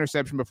and the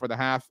interception before the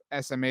half.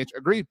 SMH,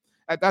 agreed.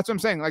 That's what I'm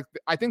saying. Like,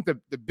 I think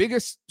the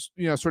biggest,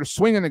 sort of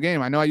swing in the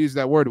game, I know I used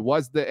that word,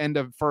 was the end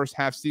of first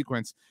half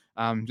sequence.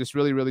 Just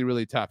really, really,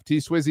 really tough. T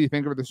Swizzy,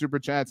 thank you for the super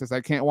chat, says I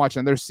can't watch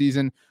another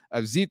season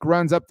of Zeke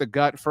runs up the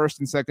gut first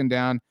and second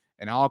down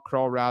and all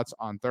curl routes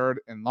on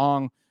third and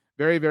long.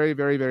 Very, very,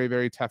 very, very,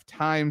 very tough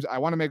times. I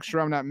want to make sure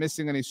I'm not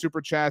missing any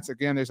super chats.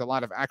 Again, there's a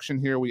lot of action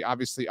here. We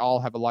obviously all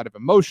have a lot of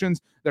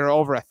emotions. There are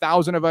over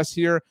 1,000 of us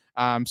here.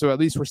 So at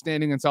least we're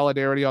standing in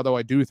solidarity, although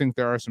I do think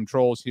there are some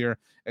trolls here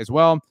as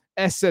well.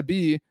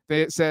 SB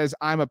says,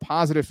 I'm a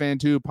positive fan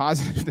too.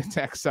 Positive the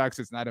tech sucks.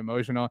 It's not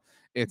emotional.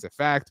 It's a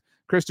fact.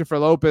 Christopher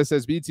Lopez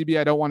says, BTB,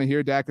 I don't want to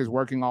hear Dak is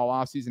working all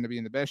offseason to be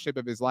in the best shape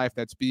of his life.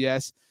 That's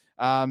BS.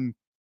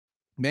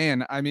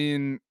 Man, I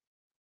mean,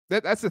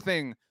 that's the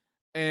thing.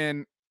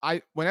 And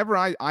whenever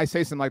I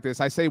say something like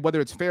this, I say whether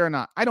it's fair or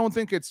not, I don't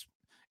think it's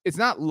it's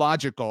not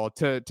logical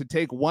to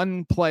take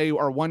one play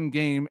or one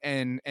game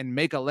and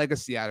make a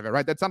legacy out of it,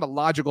 right? That's not a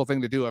logical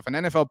thing to do. If an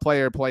NFL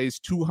player plays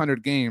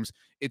 200 games,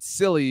 it's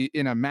silly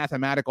in a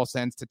mathematical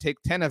sense to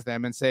take 10 of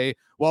them and say,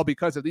 well,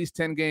 because of these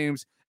 10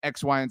 games,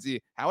 X, Y, and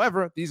Z.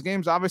 However, these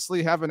games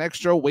obviously have an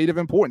extra weight of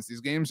importance. These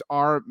games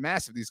are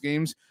massive. These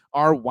games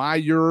are why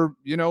you're,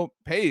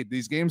 paid.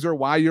 These games are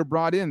why you're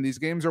brought in. These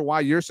games are why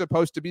you're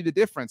supposed to be the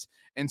difference.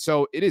 And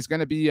so it is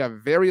going to be a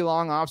very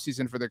long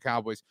offseason for the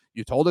Cowboys.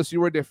 You told us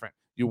you were different.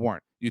 You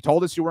weren't. You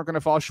told us you weren't going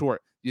to fall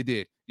short. You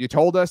did. You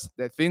told us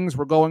that things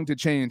were going to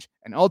change,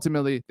 and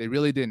ultimately they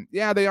really didn't.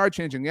 Yeah, they are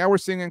changing. Yeah, we're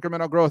seeing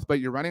incremental growth, but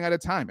you're running out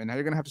of time, and now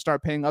you're going to have to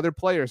start paying other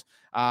players.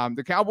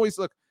 The Cowboys,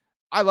 look,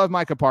 I love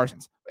Micah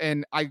Parsons,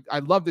 and I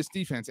love this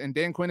defense, and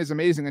Dan Quinn is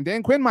amazing, and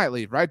Dan Quinn might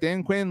leave, right?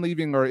 Dan Quinn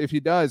leaving, or if he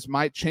does,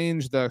 might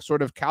change the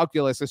sort of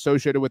calculus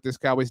associated with this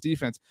Cowboys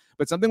defense.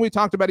 But something we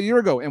talked about a year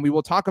ago, and we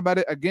will talk about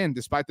it again,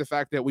 despite the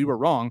fact that we were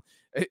wrong,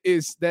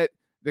 is that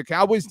the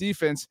Cowboys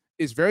defense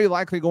is very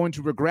likely going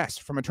to regress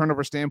from a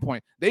turnover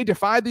standpoint. They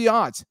defied the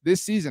odds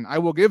this season. I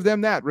will give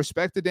them that.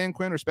 Respect to Dan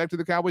Quinn, respect to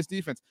the Cowboys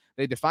defense.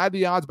 They defied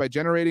the odds by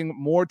generating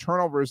more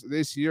turnovers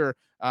this year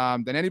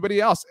than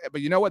anybody else.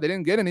 But you know what? They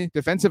didn't get any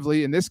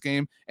defensively in this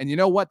game. And you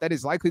know what? That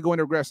is likely going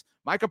to regress.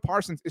 Micah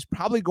Parsons is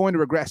probably going to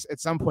regress at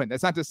some point.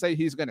 That's not to say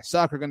he's going to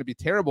suck or going to be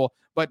terrible,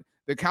 but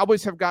the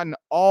Cowboys have gotten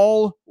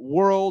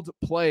all-world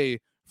play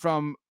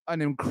from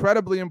an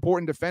incredibly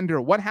important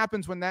defender. What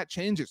happens when that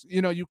changes?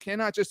 You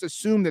cannot just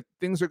assume that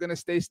things are going to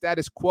stay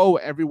status quo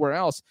everywhere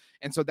else.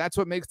 And so that's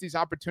what makes these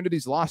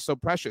opportunities lost so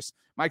precious.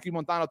 Mikey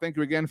Montano, thank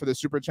you again for the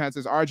super chat.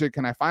 Says, RJ,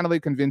 can I finally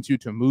convince you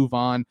to move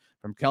on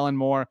from Kellen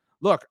Moore?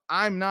 Look,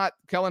 I'm not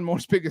Kellen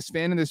Moore's biggest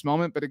fan in this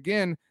moment, but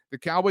again, the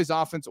Cowboys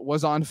offense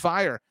was on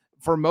fire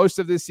for most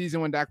of this season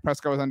when Dak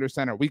Prescott was under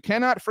center. We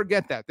cannot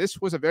forget that.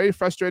 This was a very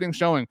frustrating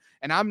showing,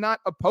 and I'm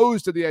not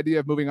opposed to the idea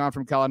of moving on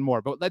from Kellen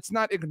Moore, but let's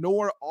not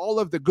ignore all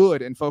of the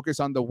good and focus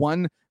on the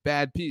one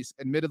bad piece,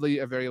 admittedly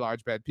a very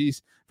large bad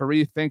piece.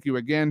 Fareed, thank you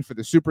again for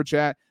the super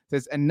chat.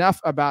 Says,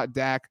 enough about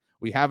Dak.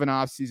 We have an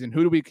offseason.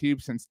 Who do we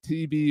keep since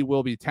TB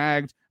will be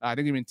tagged? I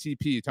think you mean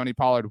TP, Tony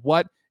Pollard.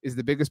 What is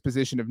the biggest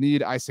position of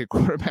need? I say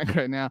quarterback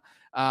right now.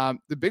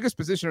 The biggest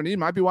position of need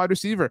might be wide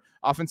receiver,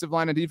 offensive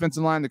line and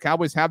defensive line. The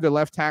Cowboys have their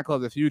left tackle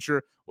of the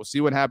future. We'll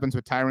see what happens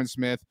with Tyron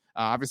Smith.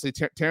 Obviously,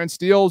 Terrence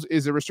Steele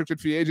is a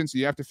restricted free agent, so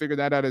you have to figure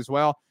that out as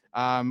well.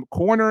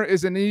 Corner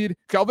is a need.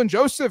 Kelvin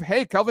Joseph.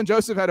 Hey, Kelvin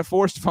Joseph had a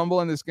forced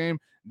fumble in this game.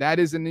 That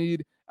is a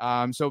need.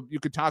 So you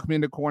could talk me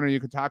into corner. You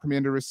could talk me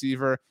into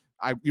receiver.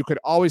 You could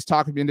always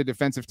talk me into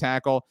defensive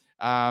tackle.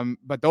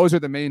 But those are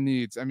the main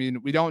needs. I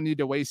mean, we don't need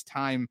to waste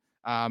time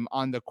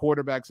on the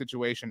quarterback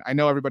situation. I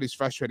know everybody's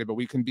frustrated, but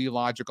we can be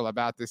logical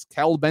about this.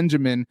 Kel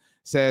Benjamin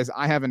says,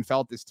 I haven't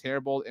felt this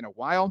terrible in a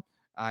while.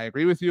 I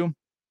agree with you.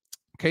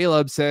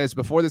 Caleb says,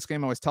 before this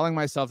game, I was telling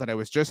myself that I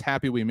was just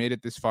happy we made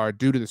it this far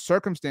due to the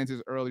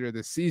circumstances earlier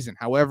this season.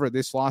 However,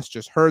 this loss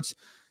just hurts.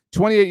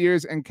 28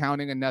 years and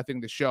counting and nothing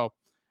to show.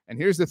 And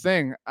here's the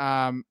thing.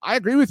 I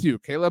agree with you,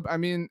 Caleb. I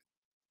mean,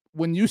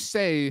 when you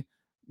say,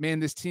 man,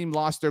 this team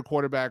lost their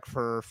quarterback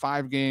for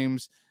 5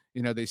 games,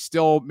 they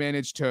still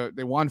managed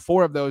they won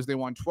 4 of those. They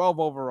won 12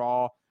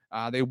 overall.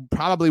 They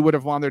probably would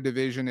have won their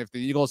division if the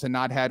Eagles had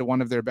not had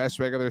one of their best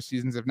regular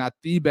seasons, if not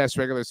the best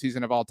regular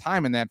season of all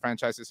time in that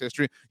franchise's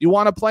history. You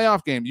won a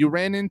playoff game. You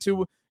ran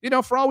into,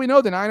 for all we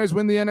know, the Niners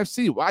win the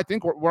NFC. Well, I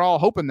think we're all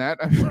hoping that,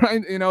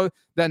 right?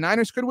 The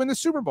Niners could win the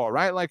Super Bowl,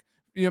 right? Like,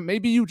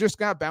 maybe you just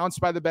got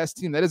bounced by the best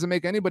team. That doesn't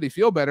make anybody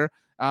feel better.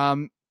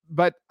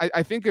 But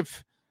I think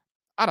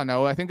I don't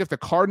know. I think if the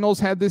Cardinals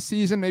had this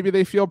season, maybe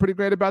they feel pretty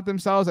great about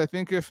themselves. I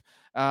think if,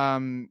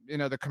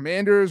 the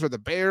Commanders or the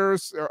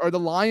Bears or the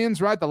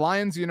Lions, right? The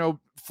Lions,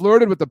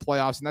 flirted with the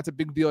playoffs, and that's a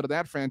big deal to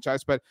that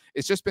franchise. But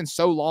it's just been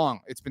so long.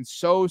 It's been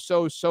so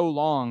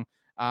long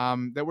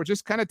that we're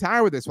just kind of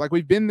tired with this. Like,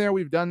 we've been there.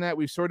 We've done that.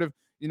 We've sort of,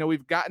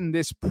 we've gotten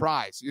this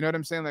prize. You know what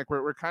I'm saying? Like,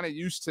 we're kind of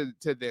used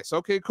to this.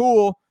 Okay,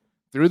 cool.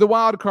 Through the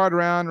wild card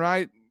round,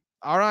 right?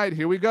 All right,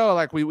 here we go.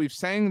 Like we've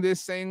sang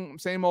this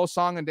same old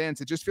song and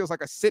dance. It just feels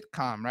like a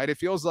sitcom, right? It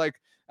feels like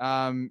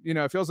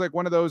it feels like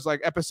one of those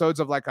like episodes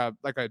of like a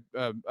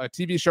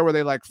TV show where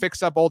they like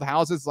fix up old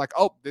houses. Like,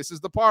 oh, this is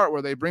the part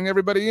where they bring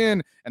everybody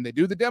in and they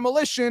do the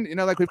demolition.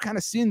 Like we've kind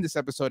of seen this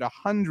episode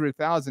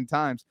 100,000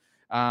 times.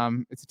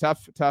 It's a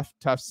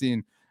tough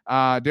scene.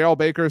 Daryl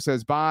Baker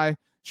says bye.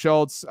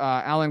 Schultz.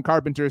 Alan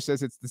Carpenter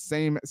says it's the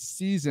same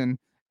season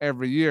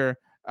every year.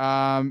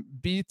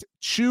 Beat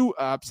Chew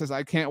Up says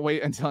I can't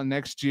wait until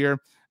next year.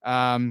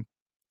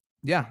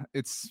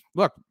 It's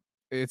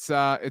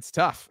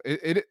tough.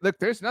 Look,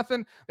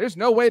 there's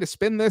no way to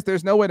spin this.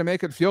 There's no way to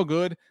make it feel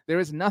good. There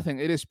is nothing.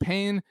 It is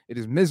pain. It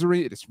is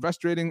misery. It is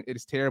frustrating. It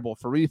is terrible.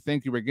 Fareed,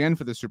 thank you again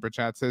for the super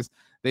chat. Says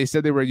they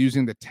said they were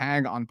using the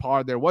tag on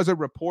Pollard. There was a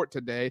report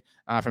today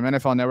from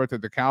NFL Network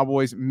that the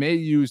Cowboys may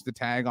use the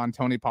tag on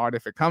Tony Pollard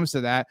if it comes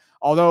to that.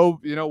 Although,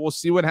 we'll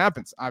see what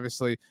happens.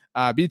 Obviously,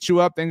 Beat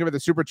You Up. Thank you for the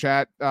super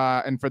chat.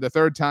 And for the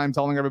third time,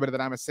 telling everybody that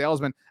I'm a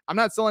salesman. I'm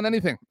not selling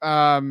anything.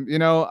 I'm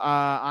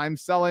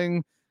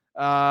selling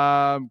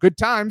good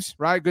times,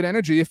 right? Good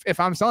energy. If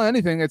I'm selling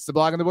anything, it's the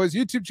Blogging the Boys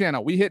YouTube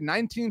channel. We hit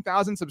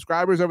 19,000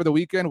 subscribers over the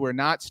weekend. We're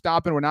not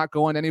stopping. We're not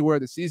going anywhere.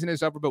 The season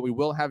is over, but we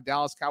will have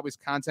Dallas Cowboys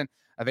content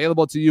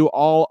available to you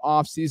all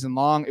off season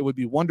long. It would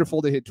be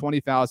wonderful to hit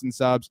 20,000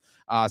 subs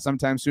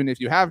sometime soon. If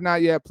you have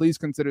not yet, please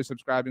consider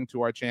subscribing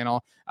to our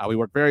channel. We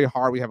work very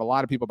hard. We have a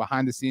lot of people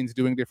behind the scenes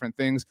doing different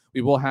things.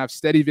 We will have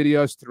steady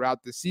videos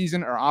throughout the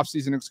season, or off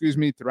season,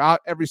 throughout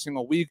every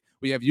single week.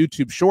 We have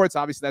YouTube Shorts.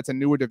 Obviously, that's a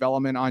newer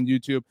development on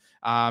YouTube.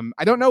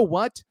 I don't know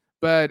what,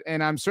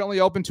 and I'm certainly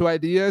open to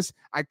ideas.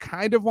 I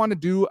kind of want to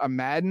do a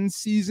Madden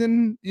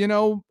season,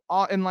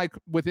 and like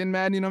within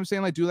Madden, you know what I'm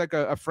saying? Like do like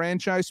a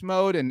franchise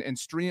mode and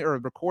stream or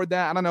record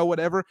that. I don't know,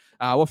 whatever.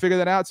 We'll figure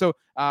that out. So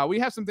we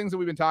have some things that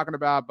we've been talking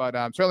about, but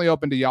I'm certainly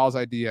open to y'all's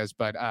ideas,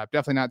 but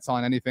definitely not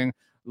selling anything.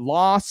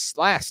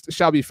 Last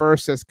shall be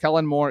first, says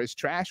Kellen Moore is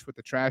trash with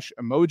the trash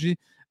emoji.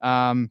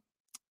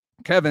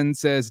 Kevin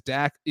says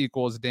Dak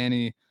equals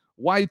Danny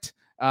White.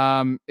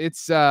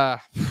 It's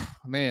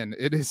man,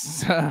 it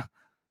is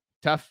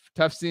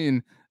tough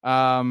scene.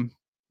 Man,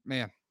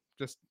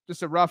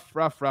 just a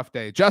rough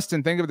day.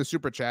 Justin, think of the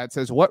super chat,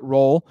 says, what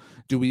role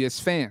do we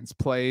as fans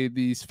play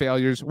these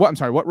failures?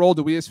 What role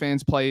do we as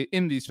fans play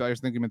in these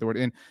failures? I think you meant the word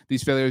in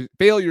these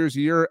failures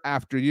year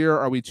after year.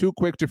 Are we too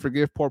quick to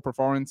forgive poor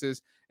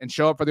performances and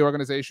show up for the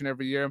organization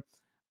every year?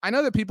 I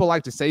know that people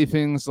like to say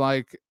things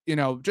like,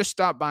 just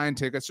stop buying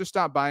tickets, just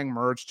stop buying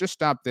merch, just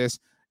stop this.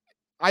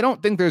 I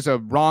don't think there's a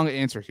wrong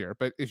answer here,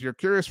 but if you're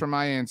curious for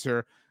my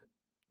answer,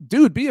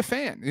 dude, be a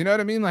fan. You know what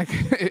I mean? Like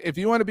if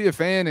you want to be a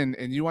fan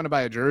and you want to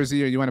buy a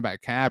jersey or you want to buy a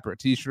cap or a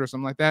t-shirt or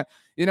something like that,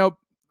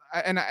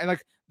 and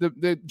like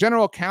the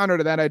general counter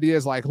to that idea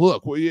is like,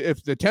 look,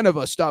 if the 10 of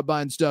us stop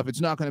buying stuff,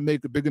 it's not going to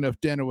make a big enough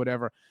dent or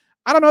whatever.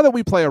 I don't know that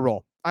we play a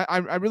role. I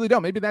really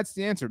don't. Maybe that's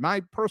the answer. My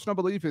personal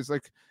belief is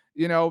like,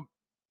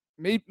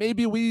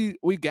 maybe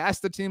we gas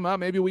the team up.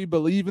 Maybe we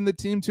believe in the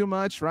team too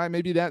much, right?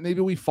 Maybe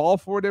we fall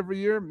for it every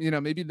year.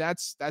 Maybe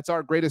that's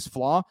our greatest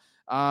flaw.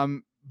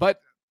 But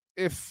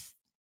if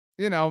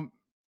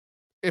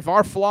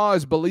our flaw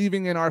is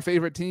believing in our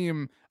favorite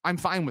team, I'm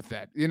fine with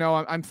that.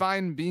 I'm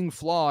fine being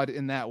flawed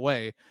in that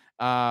way.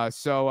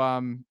 So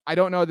I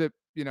don't know that,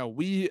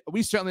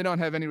 we certainly don't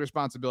have any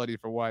responsibility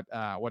for what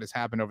has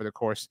happened over the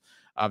course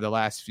of the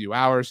last few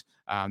hours.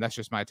 That's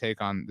just my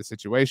take on the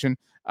situation.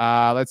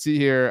 Let's see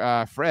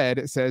here.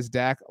 Fred says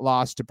Dak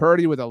lost to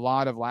Purdy with a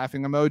lot of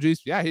laughing emojis.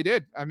 Yeah, he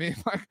did. I mean,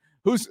 like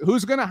who's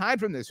going to hide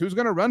from this? Who's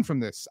going to run from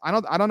this? I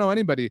don't know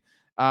anybody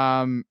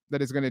that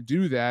is going to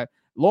do that.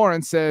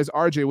 Lauren says,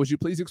 RJ, would you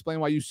please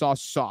explain why you saw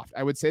soft?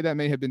 I would say that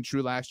may have been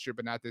true last year,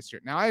 but not this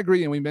year. Now, I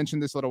agree, and we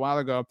mentioned this a little while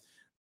ago.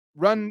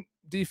 Run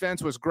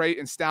defense was great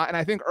and stout, and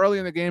I think early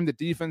in the game, the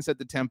defense set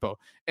the tempo.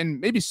 And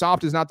maybe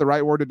soft is not the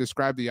right word to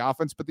describe the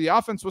offense, but the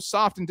offense was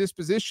soft in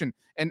disposition,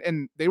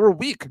 and they were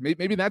weak.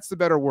 Maybe that's the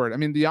better word. I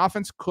mean, the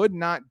offense could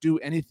not do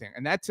anything,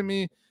 and that to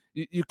me,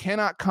 you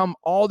cannot come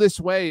all this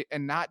way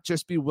and not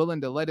just be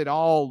willing to let it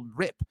all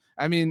rip.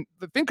 I mean,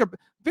 think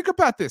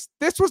about this.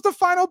 This was the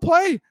final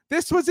play.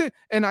 This was it.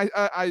 And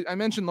I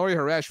mentioned Laurie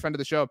Haresh, friend of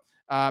the show.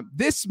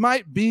 This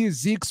might be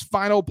Zeke's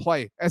final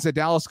play as a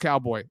Dallas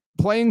Cowboy,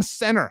 playing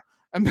center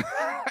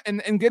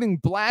and getting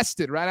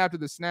blasted right after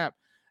the snap.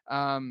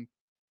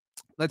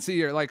 Let's see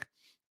here. Like,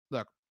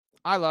 look,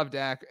 I love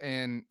Dak,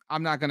 and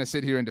I'm not going to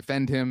sit here and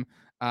defend him.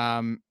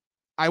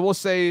 I will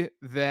say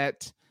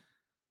that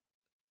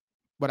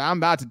what I'm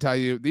about to tell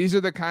you, these are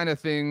the kind of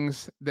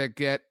things that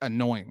get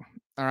annoying.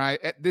 All right.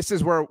 This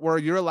is where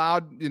you're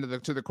allowed,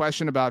 to the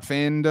question about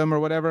fandom or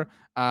whatever.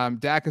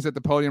 Dak is at the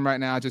podium right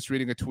now, just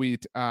reading a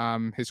tweet.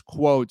 His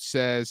quote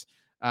says,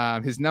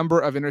 his number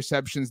of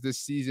interceptions this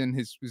season,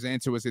 his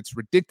answer was, it's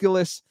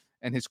ridiculous.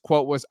 And his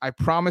quote was, I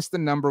promise the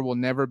number will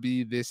never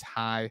be this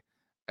high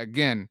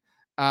again.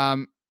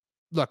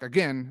 Look,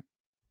 again,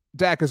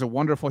 Dak is a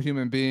wonderful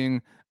human being,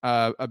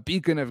 a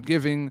beacon of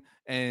giving,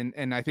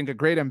 and I think a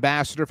great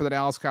ambassador for the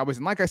Dallas Cowboys.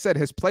 And like I said,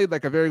 has played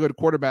like a very good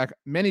quarterback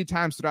many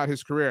times throughout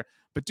his career.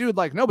 But dude,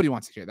 like nobody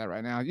wants to hear that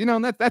right now,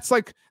 and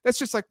that's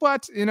just like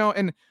what,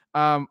 and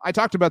I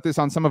talked about this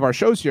on some of our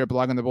shows here at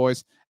Blogging the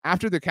Boys.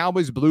 After the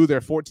Cowboys blew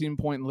their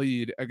 14-point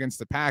lead against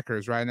the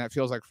Packers, right? And that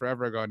feels like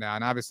forever ago now.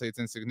 And obviously it's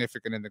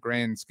insignificant in the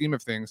grand scheme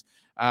of things.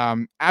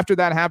 After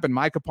that happened,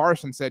 Micah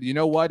Parsons said, you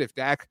know what, if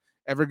Dak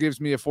ever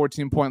gives me a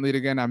 14-point lead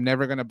again, I'm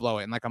never going to blow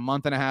it. And like a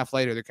month and a half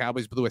later, the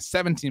Cowboys blew a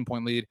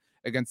 17-point lead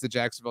against the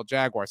Jacksonville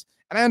Jaguars.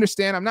 And I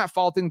understand, I'm not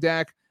faulting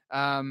Dak.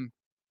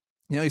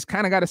 He's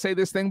kind of got to say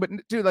this thing, but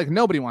dude, like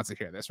nobody wants to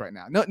hear this right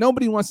now.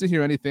 Nobody wants to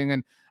hear anything.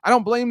 And I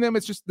don't blame them.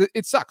 It's just,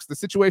 it sucks. The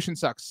situation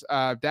sucks.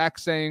 Dak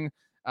saying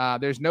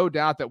there's no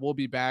doubt that we'll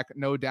be back.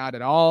 No doubt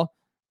at all.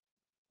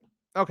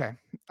 Okay.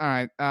 All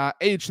right.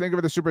 H, thank you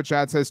for the super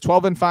chat, says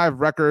 12-5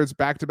 records,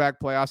 back-to-back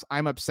playoffs.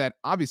 I'm upset,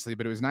 obviously,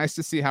 but it was nice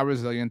to see how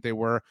resilient they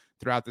were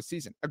throughout the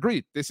season.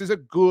 Agreed. This is a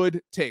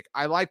good take.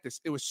 I like this.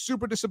 It was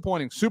super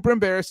disappointing, super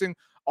embarrassing.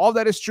 All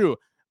that is true.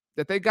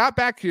 That they got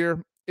back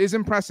here is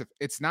impressive.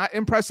 It's not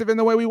impressive in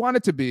the way we want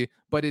it to be,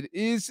 but it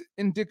is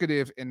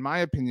indicative, in my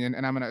opinion,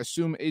 and I'm going to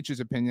assume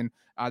H's opinion,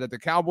 that the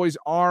Cowboys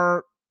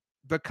are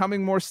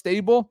becoming more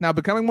stable. Now,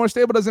 becoming more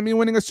stable doesn't mean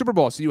winning a Super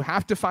Bowl, so you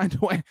have to find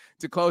a way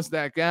to close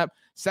that gap.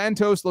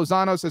 Santos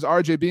Lozano says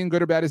RJ being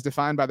good or bad is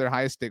defined by their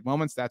highest stake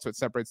moments. That's what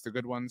separates the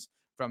good ones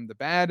from the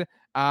bad.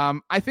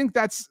 I think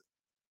that's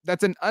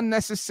an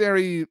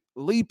unnecessary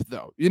leap,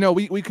 though.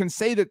 We can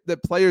say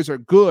that players are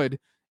good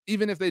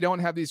even if they don't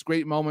have these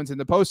great moments in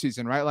the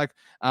postseason, right? Like,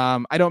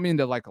 I don't mean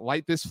to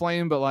light this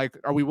flame, but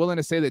are we willing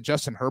to say that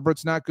Justin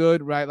Herbert's not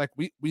good, right? Like,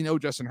 we know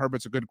Justin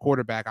Herbert's a good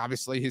quarterback.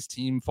 Obviously, his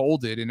team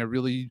folded in a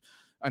really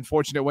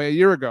unfortunate way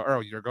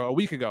a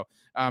week ago.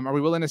 Are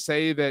we willing to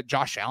say that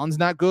Josh Allen's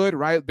not good,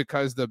 right?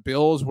 Because the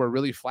Bills were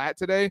really flat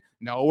today?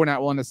 No, we're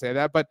not willing to say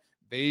that, but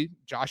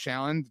Josh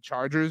Allen, the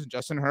Chargers,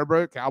 Justin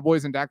Herbert,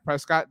 Cowboys, and Dak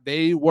Prescott,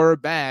 they were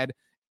bad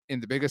in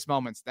the biggest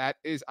moments. That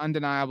is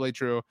undeniably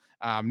true.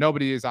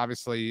 Nobody is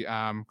obviously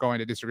going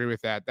to disagree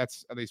with that.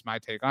 That's at least my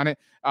take on it.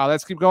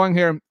 Let's keep going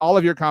here. All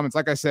of your comments,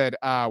 like I said,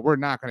 we're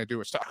not going to do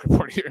a stock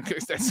report here in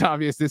case that's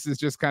obvious. This is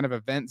just kind of a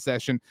vent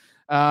session.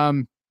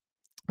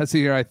 Let's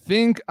see here. I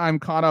think I'm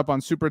caught up on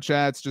super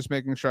chats, just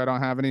making sure I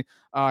don't have any.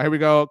 Here we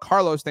go.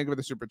 Carlos, thank you for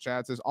the super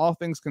chat. Says, all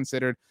things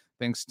considered,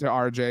 thanks to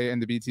RJ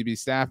and the BTB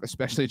staff,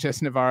 especially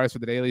Jess Navarez for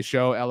the daily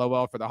show.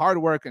 LOL for the hard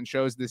work and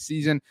shows this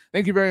season.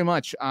 Thank you very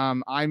much.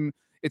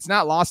 It's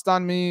not lost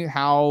on me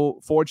how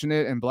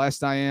fortunate and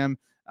blessed I am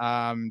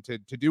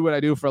to do what I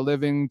do for a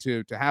living,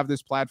 to have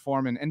this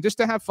platform and just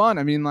to have fun.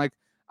 I mean,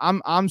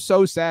 I'm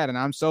so sad and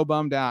I'm so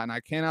bummed out, and I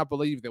cannot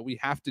believe that we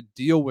have to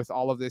deal with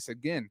all of this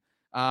again.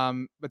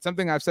 But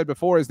something I've said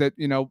before is that,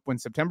 when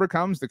September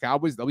comes, the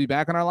Cowboys, they'll be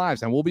back in our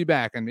lives and we'll be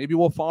back, and maybe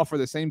we'll fall for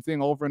the same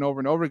thing over and over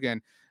and over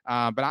again.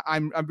 But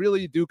I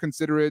really do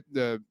consider it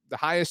the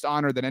highest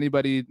honor that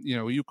anybody,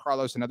 you,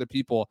 Carlos, and other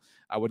people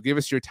would give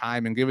us your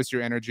time and give us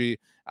your energy.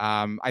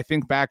 I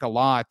think back a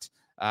lot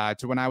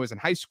to when I was in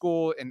high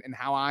school and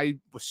how I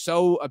was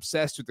so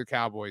obsessed with the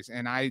Cowboys,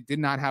 and I did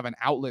not have an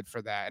outlet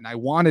for that. And I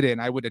wanted it,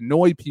 and I would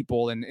annoy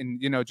people and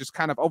just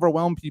kind of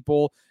overwhelm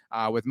people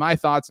with my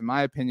thoughts and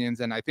my opinions.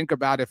 And I think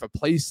about if a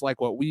place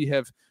like what we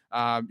have,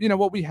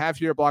 what we have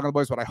here at Blogging the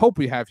Boys, what I hope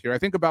we have here, I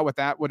think about what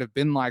that would have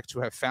been like to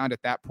have found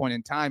at that point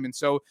in time. And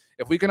so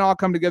if we can all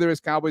come together as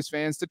Cowboys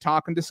fans to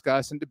talk and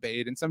discuss and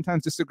debate and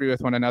sometimes disagree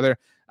with one another,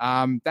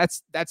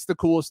 that's the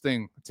coolest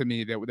thing to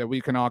me, that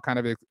we can all kind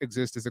of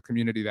exist as a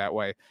community that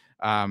way.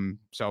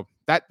 So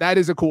that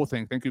is a cool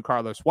thing. Thank you,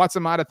 Carlos.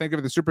 Watsamata, thank you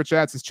for the super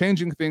chats. It's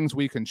changing things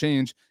we can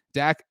change.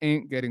 Dak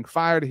ain't getting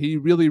fired. He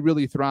really,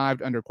 really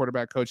thrived under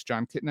quarterback coach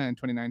John Kitna in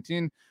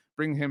 2019.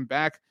 Bring him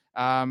back.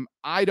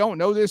 I don't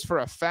know this for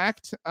a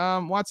fact,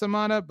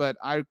 Watsamata, but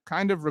I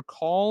kind of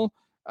recall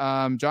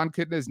John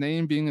Kitna's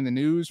name being in the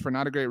news for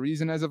not a great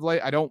reason as of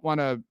late. I don't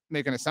want to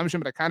make an assumption,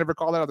 but I kind of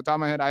recall that off the top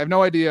of my head. I have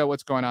no idea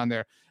what's going on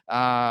there.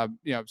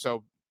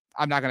 So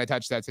I'm not going to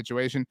touch that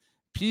situation.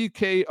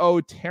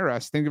 PKO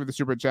Terrace, thank you for the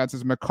super chat,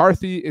 says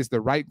McCarthy is the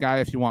right guy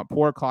if you want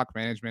poor clock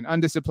management,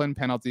 undisciplined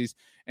penalties,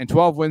 and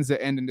 12 wins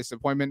that end in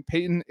disappointment.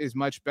 Peyton is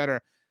much better.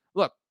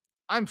 Look,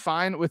 I'm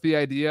fine with the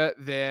idea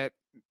that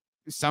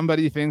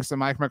somebody thinks that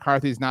Mike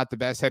McCarthy is not the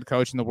best head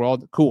coach in the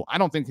world. Cool. I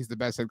don't think he's the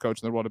best head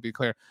coach in the world, to be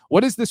clear.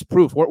 What is this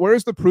proof? Where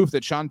is the proof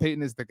that Sean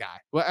Payton is the guy?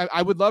 Well,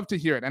 I would love to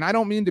hear it. And I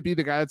don't mean to be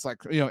the guy that's like,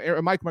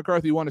 Mike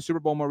McCarthy won a Super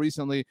Bowl more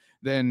recently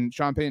than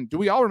Sean Payton. Do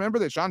we all remember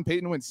that Sean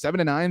Payton went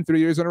 7-9 3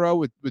 years in a row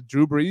with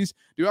Drew Brees?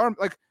 Do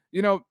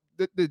you all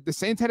the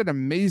Saints had an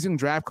amazing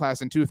draft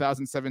class in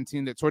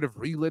 2017 that sort of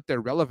relit their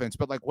relevance.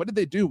 But what did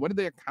they do? What did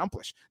they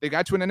accomplish? They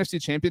got to an NFC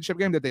championship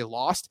game that they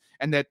lost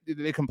and that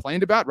they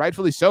complained about,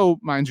 rightfully so,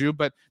 mind you,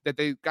 but that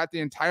they got the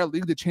entire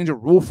league to change a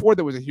rule for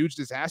that was a huge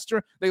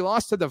disaster. They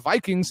lost to the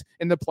Vikings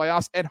in the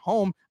playoffs at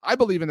home. I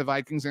believe in the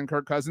Vikings and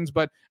Kirk Cousins,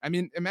 but I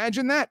mean,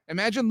 imagine that.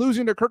 Imagine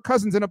losing to Kirk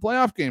Cousins in a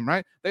playoff game,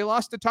 right? They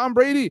lost to Tom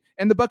Brady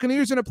and the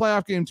Buccaneers in a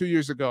playoff game 2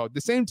 years ago.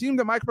 The same team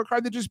that Mike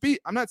McCarthy just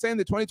beat. I'm not saying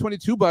the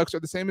 2022 Bucs are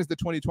the same as the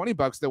 2020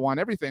 Bucs that won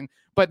everything,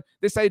 but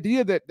this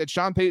idea that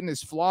Sean Payton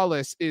is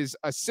flawless is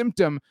a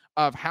symptom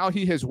of how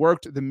he has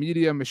worked the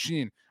media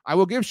machine. I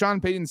will give Sean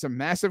Payton some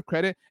massive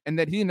credit and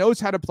that he knows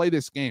how to play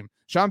this game.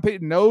 Sean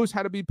Payton knows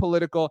how to be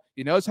political.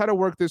 He knows how to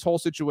work this whole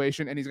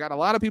situation, and he's got a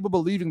lot of people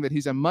believing that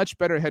he's a much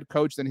better head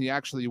coach than he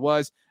actually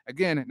was.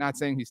 Again, not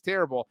saying he's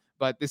terrible,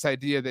 but this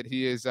idea that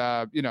he is,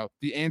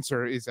 the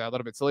answer is a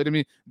little bit silly to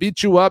me.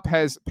 Beat You Up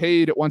has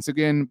paid once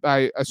again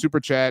by a super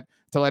chat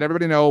to let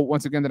everybody know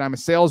once again that I'm a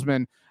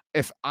salesman.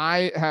 If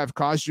I have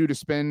caused you to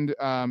spend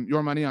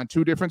your money on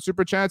two different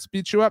super chats,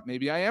 Beat You Up,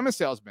 maybe I am a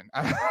salesman.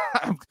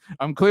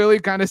 I'm clearly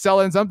kind of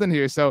selling something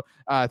here. So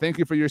thank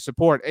you for your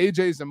support.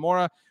 AJ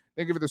Zamora,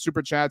 thank you for the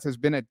super chats, has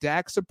been a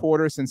Dak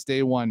supporter since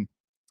day one.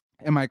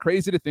 Am I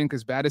crazy to think,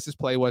 as bad as his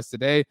play was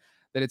today,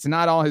 that it's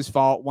not all his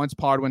fault? Once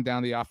Pollard went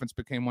down, the offense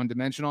became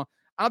one-dimensional.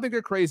 I don't think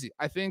you're crazy.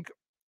 I think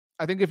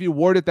if you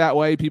word it that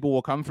way, people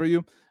will come for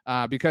you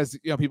because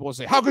people will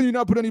say, "How can you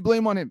not put any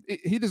blame on him?"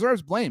 He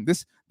deserves blame.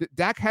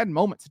 Dak had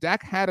moments.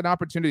 Dak had an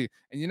opportunity,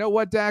 and you know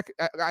what, Dak?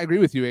 I agree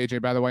with you,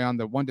 AJ. By the way, on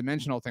the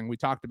one-dimensional thing, we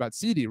talked about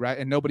CD, right,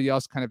 and nobody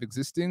else kind of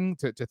existing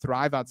to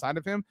thrive outside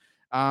of him.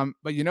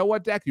 But you know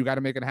what, Dak? You got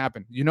to make it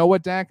happen. You know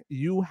what, Dak?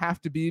 You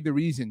have to be the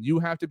reason. You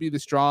have to be the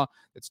straw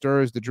that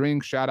stirs the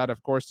drink. Shout out,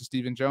 of course, to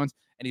Stephen Jones.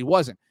 And he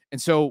wasn't.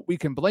 And so we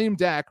can blame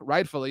Dak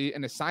rightfully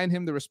and assign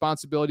him the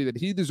responsibility that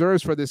he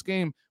deserves for this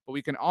game. But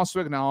we can also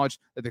acknowledge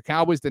that the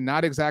Cowboys did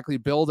not exactly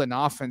build an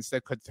offense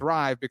that could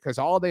thrive because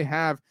all they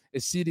have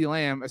is CeeDee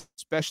Lamb,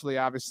 especially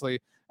obviously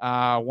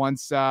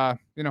once Tony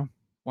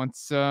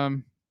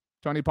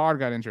Pollard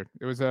got injured.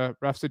 It was a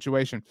rough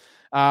situation.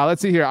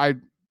 Let's see here. I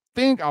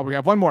think we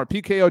have one more.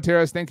 PK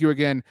Oteras, thank you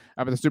again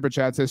for the super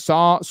chat. It says,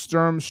 saw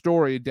Sturm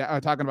story,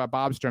 talking about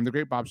Bob Sturm, the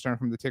great Bob Sturm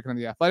from the Ticket and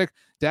the Athletic.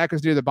 Dak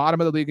is near the bottom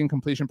of the league in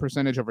completion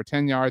percentage, over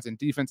 10 yards, and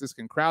defenses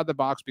can crowd the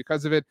box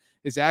because of it.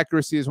 His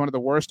accuracy is one of the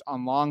worst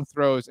on long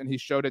throws, and he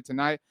showed it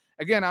tonight.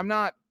 Again, I'm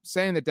not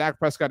saying that Dak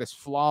Prescott is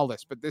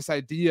flawless, but this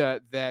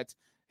idea that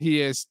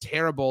he is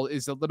terrible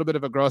is a little bit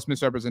of a gross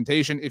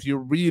misrepresentation. If you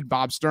read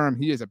Bob Sturm,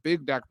 he is a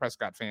big Dak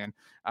Prescott fan.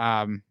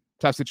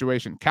 Tough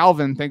situation.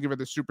 Calvin, thank you for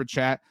the super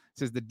chat.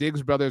 Says the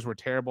Diggs brothers were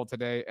terrible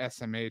today.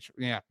 SMH.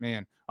 Yeah,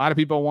 man. A lot of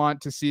people want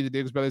to see the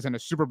Diggs brothers in a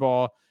Super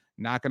Bowl.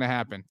 Not going to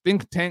happen.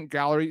 Think Tank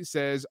Gallery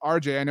says,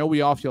 RJ, I know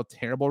we all feel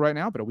terrible right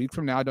now, but a week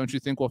from now, don't you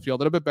think we'll feel a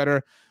little bit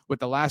better with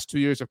the last 2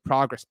 years of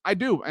progress? I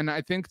do. And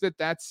I think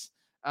that's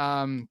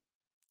an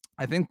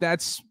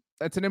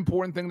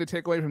important thing to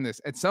take away from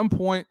this. At some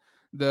point,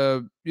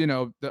 the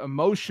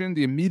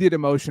immediate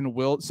emotion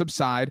will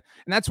subside.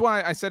 And that's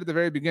why I said at the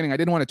very beginning, I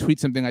didn't want to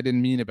tweet something I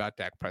didn't mean about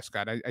Dak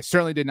Prescott. I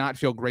certainly did not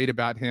feel great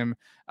about him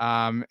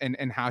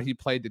and how he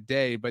played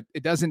today, but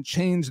it doesn't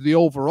change the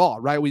overall,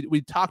 right?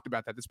 We talked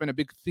about that. It's been a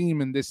big theme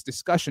in this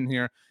discussion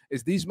here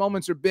is these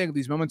moments are big.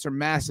 These moments are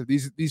massive.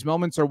 These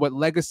moments are what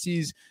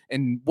legacies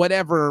and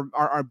whatever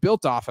are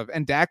built off of.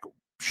 And Dak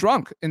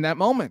shrunk in that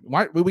moment.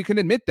 We can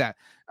admit that.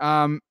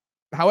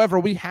 However,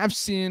 we have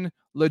seen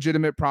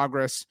legitimate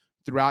progress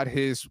throughout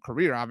his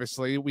career.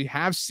 Obviously, we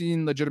have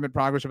seen legitimate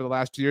progress over the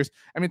last 2 years.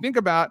 I mean, think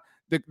about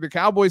the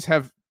Cowboys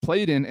have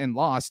played in and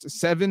lost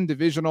 7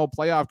 divisional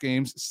playoff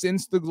games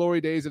since the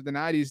glory days of the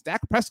 90s.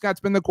 Dak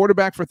Prescott's been the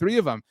quarterback for 3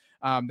 of them.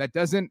 That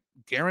doesn't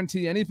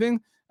guarantee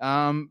anything,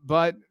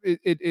 but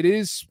it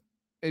is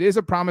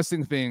a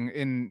promising thing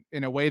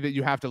in a way that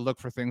you have to look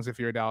for things if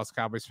you're a Dallas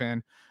Cowboys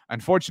fan.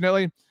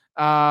 Unfortunately,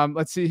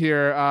 let's see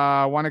here.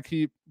 Want to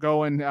keep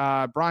going.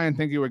 Brian,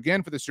 thank you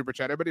again for the super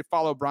chat. Everybody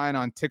follow Brian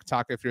on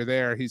TikTok if you're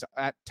there. He's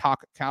at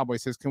Talk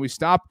Cowboys. Says, can we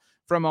stop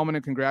for a moment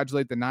and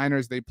congratulate the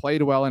Niners? They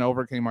played well and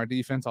overcame our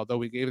defense, although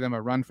we gave them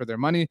a run for their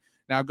money.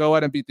 Now go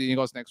ahead and beat the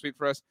Eagles next week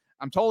for us.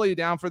 I'm totally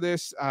down for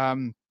this.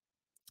 I'm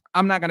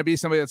not going to be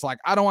somebody that's like,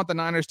 I don't want the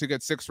Niners to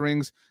get 6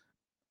 rings.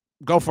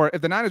 Go for it.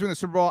 If the Niners win the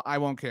Super Bowl, I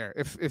won't care.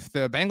 If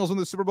the Bengals win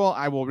the Super Bowl,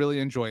 I will really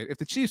enjoy it. If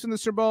the Chiefs win the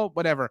Super Bowl,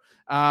 whatever.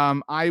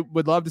 I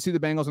would love to see the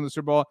Bengals win the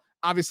Super Bowl.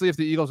 Obviously, if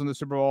the Eagles win the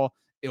Super Bowl,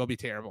 it will be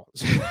terrible.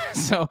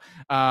 So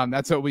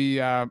that's what we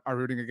are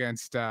rooting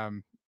against,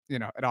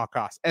 at all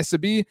costs.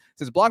 SB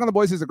says, Blog on the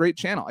Boys is a great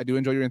channel. I do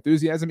enjoy your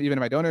enthusiasm, even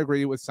if I don't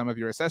agree with some of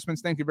your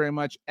assessments. Thank you very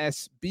much,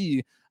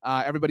 SB.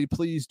 Everybody,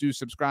 please do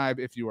subscribe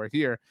if you are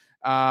here.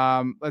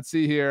 Let's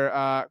see here.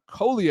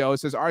 Colio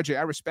says, RJ,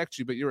 I respect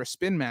you, but you're a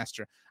spin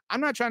master. I'm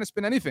not trying to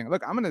spin anything.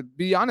 Look, I'm going to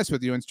be honest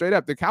with you and straight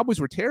up. The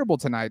Cowboys were terrible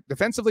tonight.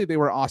 Defensively, they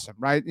were awesome,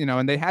 right?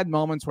 And they had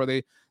moments where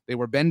they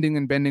were bending,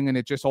 and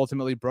it just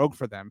ultimately broke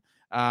for them.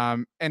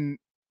 And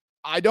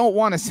I don't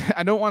want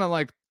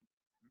to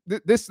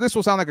this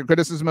will sound like a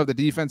criticism of the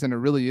defense, and it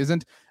really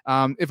isn't.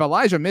 If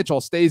Elijah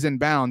Mitchell stays in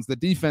bounds, the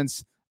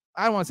defense,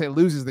 I don't want to say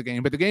loses the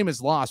game, but the game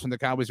is lost when the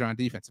Cowboys are on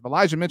defense. If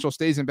Elijah Mitchell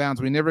stays in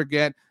bounds, we never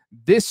get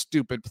this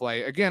stupid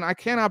play. Again, I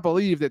cannot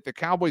believe that the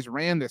Cowboys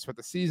ran this with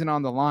the season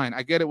on the line.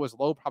 I get it was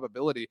low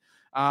probability.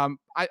 I'm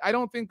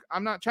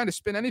not trying to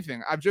spin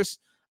anything.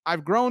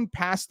 I've grown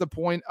past the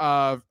point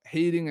of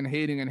hating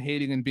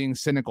and being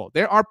cynical.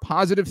 There are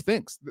positive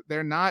things.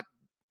 They're not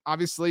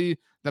obviously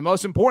the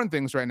most important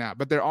things right now,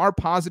 but there are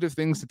positive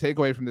things to take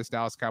away from this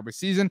Dallas Cowboys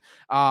season.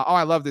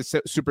 I love this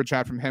super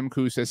chat from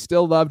Hemku. Says,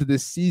 still loved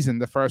this season.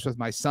 The first with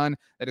my son.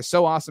 That is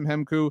so awesome,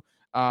 Hemku.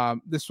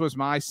 This was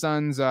my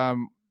son's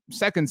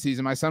second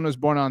season. My son was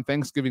born on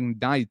Thanksgiving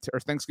night or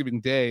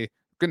Thanksgiving Day.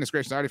 Goodness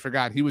gracious, I already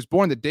forgot. He was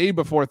born the day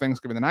before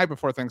Thanksgiving, the night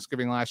before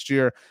Thanksgiving last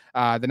year,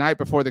 the night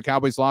before the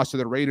Cowboys lost to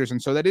the Raiders.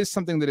 And so that is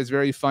something that is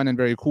very fun and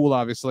very cool,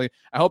 obviously.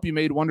 I hope you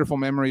made wonderful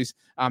memories.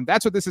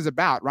 That's what this is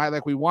about, right?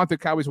 Like, we want the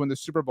Cowboys to win the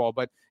Super Bowl,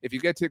 but if you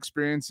get to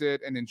experience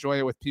it and enjoy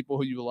it with people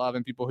who you love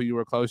and people who you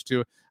were close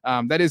to,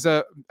 that is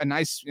a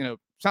nice,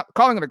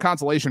 calling it a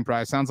consolation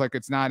prize sounds like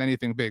it's not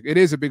anything big. It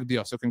is a big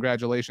deal. So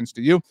congratulations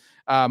to you.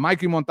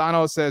 Mikey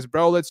Montano says,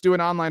 bro, let's do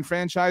an online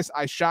franchise.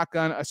 I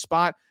shotgun a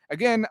spot.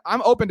 Again,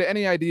 I'm open to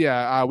any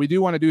idea. We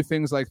do want to do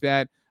things like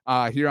that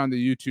here on the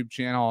YouTube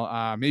channel.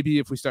 Maybe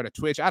if we start a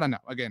Twitch, I don't know.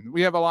 Again,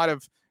 we have a lot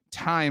of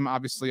time,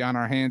 obviously, on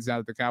our hands now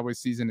that the Cowboys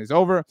season is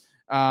over.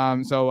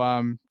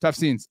 Tough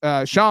scenes.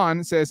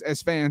 Sean says,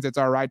 as fans, it's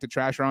our right to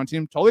trash our own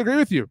team. Totally agree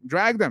with you.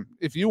 Drag them.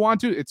 If you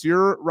want to, it's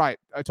your right.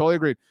 I totally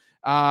agree.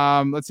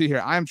 Let's see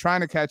here. I'm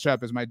trying to catch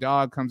up as my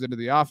dog comes into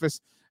the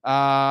office.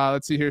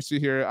 Let's see here.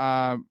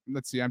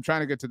 Let's see. I'm trying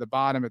to get to the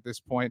bottom at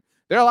this point.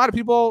 there are a lot of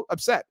people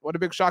upset. What a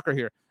big shocker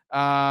here.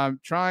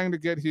 Trying to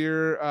get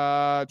here.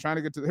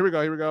 Here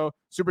we go.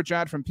 Super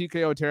chat from PK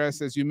Otera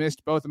says, you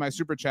missed both of my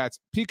super chats.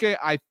 PK,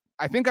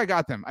 I think I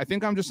got them. I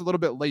think I'm just a little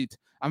bit late.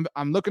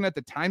 I'm looking at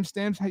the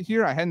timestamps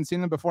here. I hadn't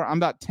seen them before. I'm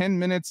about 10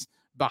 minutes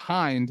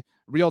behind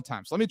real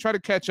time. So let me try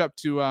to catch up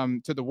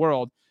to the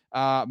world.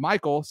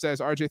 Michael says,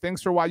 RJ,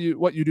 thanks for what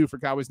you do for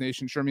Cowboys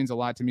Nation. Sure means a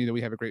lot to me that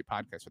we have a great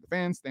podcast for the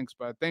fans. Thanks,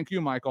 bud. Thank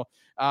you, Michael.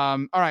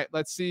 All right,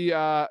 let's see.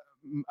 I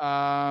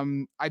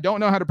don't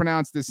know how to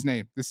pronounce this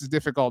name. This is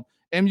difficult.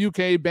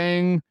 MUK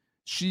Bang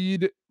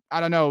Sheed. I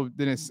don't know,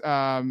 Dennis.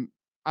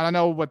 I don't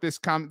know what this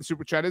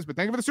super chat is, but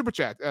thank you for the super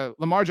chat.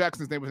 Lamar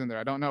Jackson's name was in there.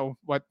 I don't know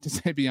what to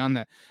say beyond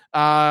that.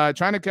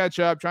 Trying to catch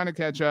up.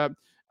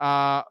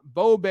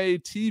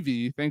 Bobe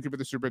TV, thank you for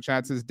the super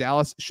chat, says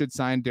Dallas should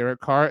sign Derek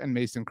Carr and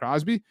Mason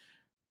Crosby.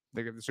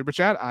 Thank you for the super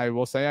chat. I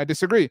will say I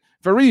disagree.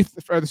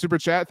 Varith for the super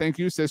chat, thank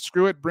you, says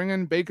screw it, bring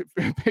in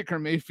Baker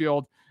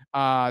Mayfield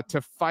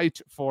to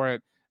fight for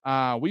it.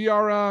 We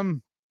are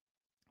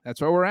that's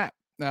where we're at.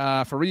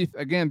 Fareeth,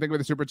 again, thank you for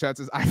the super chat,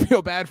 says I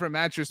feel bad for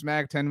Mattress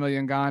Mac, 10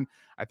 million gone.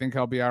 I think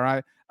he'll be all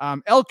right.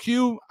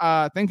 LQ,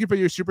 thank you for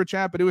your super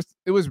chat, but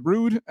it was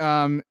rude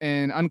and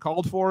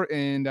uncalled for,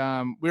 and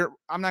I'm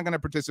not going to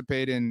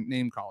participate in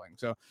name calling.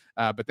 So,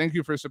 but thank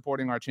you for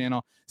supporting our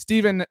channel.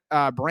 Stephen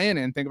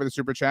Brannon, thank you for the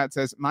super chat,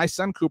 says my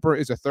son Cooper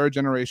is a third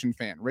generation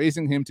fan,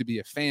 raising him to be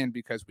a fan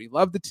because we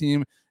love the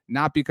team,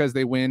 not because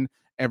they win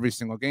every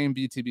single game.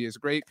 BTB is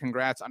great.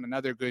 Congrats on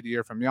another good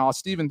year from y'all.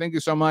 Stephen, thank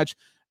you so much.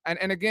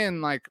 And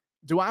again, like,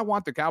 do I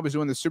want the Cowboys to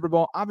win the Super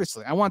Bowl?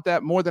 Obviously, I want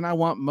that more than I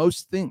want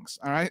most things.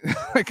 All right.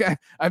 Like,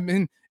 I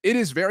mean, it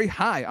is very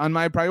high on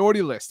my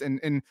priority list.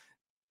 And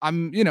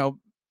I'm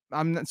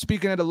not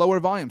speaking at a lower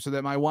volume so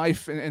that my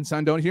wife and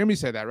son don't hear me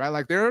say that, right?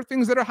 Like, there are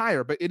things that are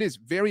higher, but it is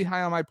very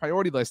high on my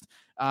priority list.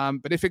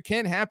 But if it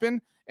can't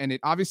happen, and it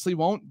obviously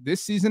won't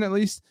this season at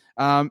least,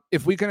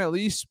 if we can at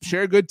least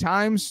share good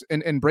times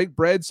and break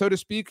bread, so to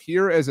speak,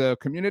 here as a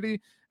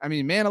community, I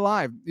mean, man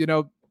alive,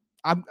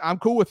 I'm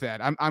cool with that.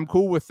 I'm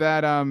cool with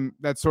that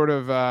that sort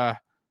of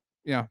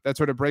that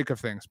sort of break of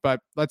things.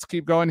 But let's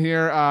keep going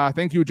here.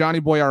 Thank you,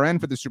 Johnny Boy RN,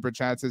 for the super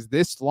chat. Says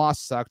this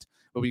loss sucked,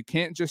 but we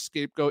can't just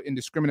scapegoat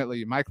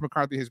indiscriminately. Mike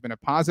McCarthy has been a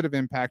positive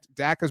impact.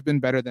 Dak has been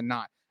better than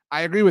not.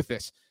 I agree with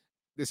this.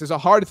 This is a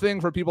hard thing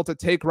for people to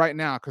take right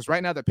now, because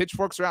right now the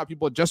pitchforks are out.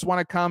 People just want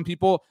to come.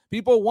 People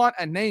want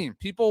a name.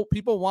 People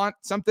want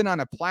something on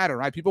a platter,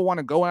 right? People want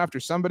to go after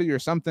somebody or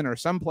something or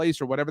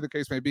someplace or whatever the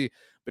case may be.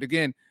 But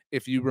again,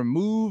 if you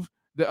remove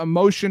the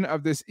emotion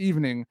of this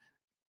evening,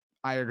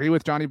 I agree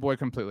with Johnny Boy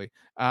completely.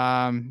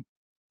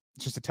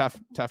 It's just a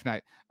tough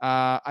night.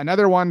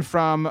 Another one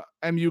from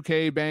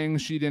MUK Bang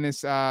She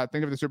Dennis.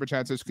 Think of the super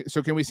chat.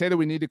 So can we say that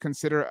we need to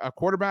consider a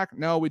quarterback?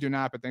 No, we do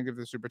not, but think of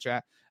the super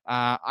chat.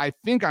 I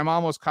think I'm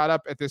almost caught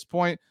up at this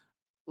point.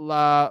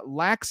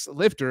 Lax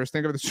Lifters,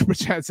 think of the super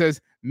chat,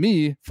 says,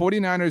 me,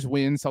 49ers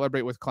win,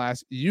 celebrate with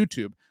class,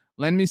 YouTube.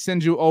 Let me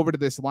send you over to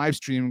this live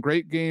stream.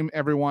 Great game,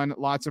 everyone.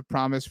 Lots of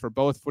promise for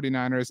both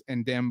 49ers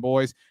and damn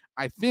boys.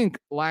 I think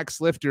Lax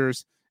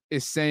Lifters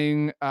is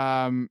saying,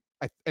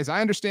 as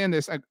I understand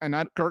this,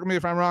 and correct me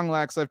if I'm wrong,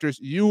 Lax Lifters,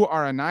 you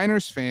are a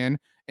Niners fan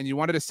and you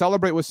wanted to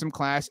celebrate with some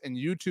class and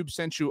YouTube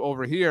sent you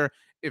over here.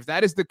 If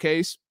that is the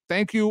case,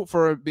 thank you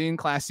for being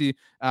classy.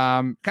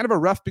 Kind of a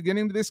rough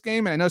beginning to this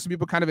game, and I know some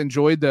people kind of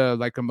enjoyed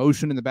the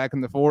emotion in the back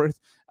and the forth.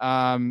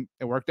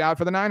 It worked out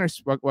for the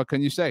Niners. What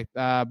can you say?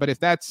 But if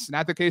that's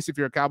not the case, if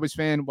you're a Cowboys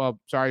fan, well,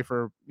 sorry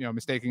for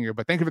mistaking you.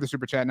 But thank you for the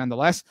super chat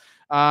nonetheless.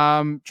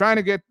 Trying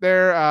to get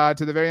there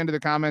to the very end of the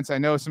comments. I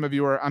know some of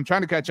you are. I'm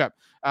trying to catch up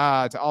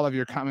to all of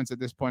your comments at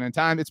this point in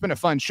time. It's been a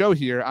fun show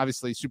here.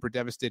 Obviously, super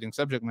devastating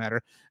subject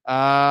matter.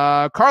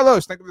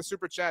 Carlos, thank you for the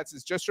super chats.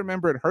 Is just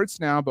remember it hurts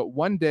now, but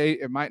one day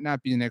it might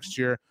not be next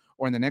year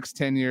or in the next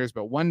 10 years,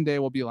 but one day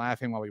we'll be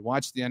laughing while we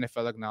watch the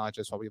NFL acknowledge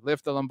us, while we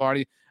lift the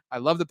Lombardi. I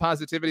love the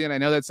positivity, and I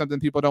know that's something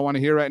people don't want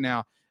to hear right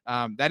now.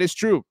 That is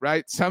true,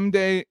 right?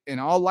 Someday, in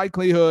all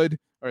likelihood,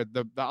 or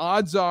the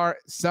odds are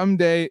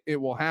someday it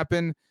will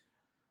happen.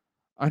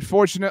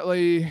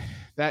 Unfortunately,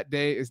 that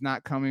day is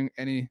not coming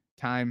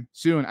anytime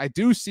soon. I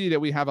do see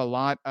that we have a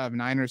lot of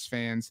Niners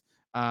fans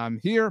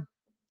here.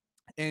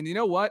 And you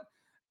know what?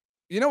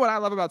 You know what I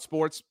love about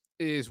sports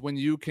is when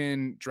you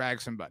can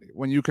drag somebody,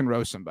 when you can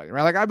roast somebody,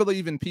 right? Like, I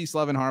believe in peace,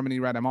 love, and harmony,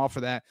 right? I'm all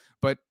for that.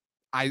 But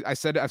I've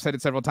said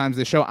it several times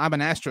this show. I'm an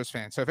Astros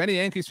fan. So if any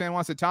Yankees fan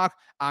wants to talk,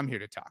 I'm here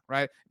to talk,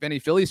 right? If any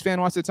Phillies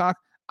fan wants to talk,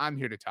 I'm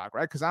here to talk,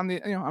 right? Because I'm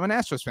an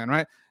Astros fan,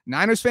 right?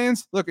 Niners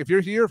fans, look, if you're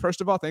here, first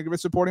of all, thank you for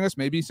supporting us.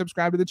 Maybe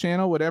subscribe to the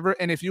channel, whatever.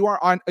 And if you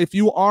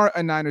are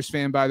a Niners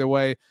fan, by the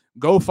way,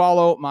 go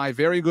follow my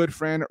very good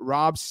friend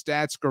Rob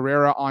Stats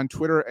Guerrera on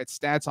Twitter at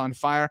Stats on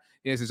Fire.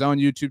 He has his own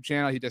YouTube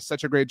channel. He does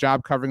such a great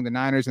job covering the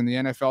Niners and the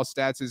NFL.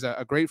 Stats is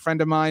a great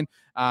friend of mine.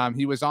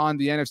 He was on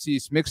the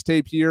NFC's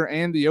mixtape here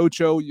and the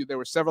Ocho. There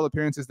were several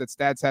appearances that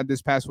Stats had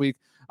this past week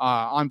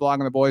on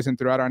Blogging the Boys and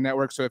throughout our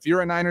network. So if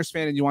you're a Niners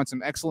fan and you want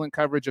some excellent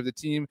coverage of the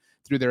team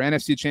through their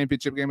NFC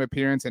Championship game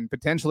appearance and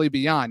potentially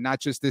beyond, not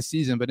just this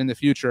season, but in the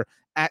future,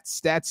 at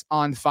Stats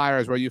on Fire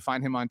is where you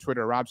find him on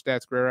Twitter. Rob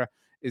Stats Guerrera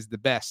is the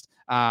best.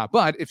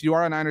 But if you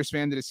are a Niners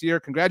fan this year,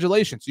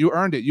 congratulations. You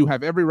earned it. You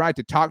have every right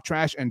to talk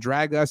trash and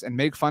drag us and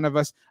make fun of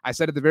us. I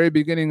said at the very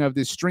beginning of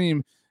this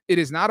stream, it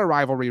is not a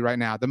rivalry right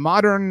now. The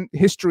modern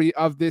history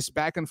of this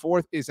back and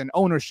forth is an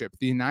ownership.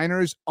 The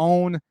Niners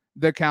own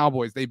the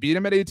Cowboys. They beat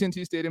them at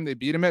AT&T Stadium. They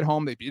beat them at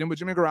home. They beat them with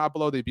Jimmy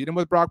Garoppolo. They beat them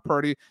with Brock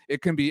Purdy.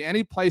 It can be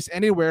any place,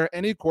 anywhere,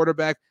 any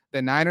quarterback.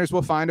 The Niners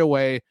will find a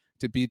way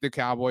to beat the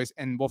Cowboys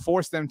and will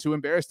force them to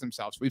embarrass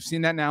themselves. We've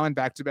seen that now in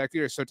back-to-back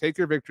years. So take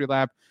your victory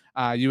lap.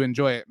 You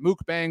enjoy it. Mook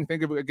Bang,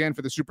 thank you again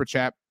for the super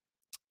chat.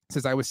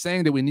 Says, I was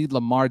saying that we need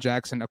Lamar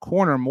Jackson, a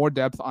corner, more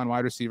depth on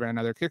wide receiver, and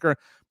another kicker.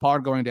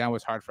 Pollard going down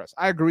was hard for us.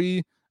 I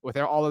agree with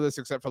all of this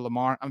except for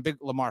Lamar. I'm a big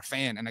Lamar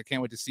fan, and I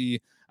can't wait to see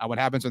what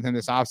happens with him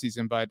this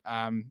offseason. But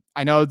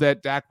I know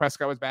that Dak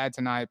Prescott was bad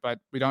tonight, but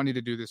we don't need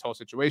to do this whole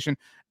situation.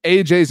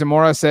 AJ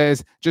Zamora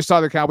says, just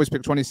saw the Cowboys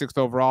pick 26th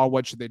overall.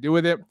 What should they do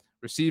with it?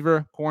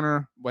 Receiver,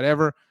 corner,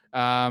 whatever.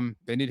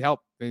 They need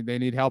help. They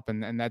need help,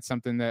 and that's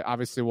something that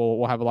obviously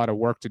we'll have a lot of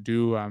work to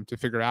do to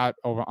figure out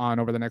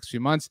over the next few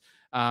months.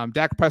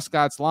 Dak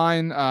Prescott's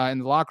line in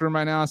the locker room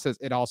right now says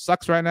it all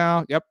sucks right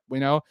now. Yep, we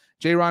know.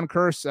 J-Ron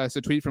Curse, it's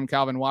a tweet from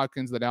Calvin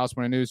Watkins, the Dallas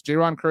Morning News.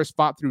 J-Ron Curse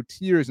fought through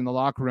tears in the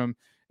locker room.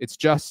 It's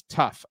just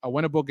tough. A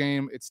winnable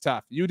game, it's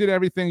tough. You did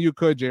everything you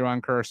could,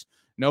 J-Ron Curse.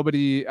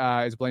 Nobody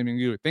is blaming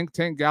you. Think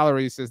Tank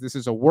Gallery says this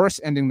is a worse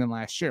ending than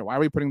last year. Why are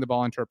we putting the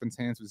ball in Turpin's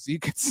hands with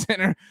Zeke at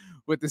center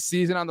with the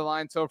season on the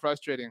line? So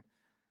frustrating.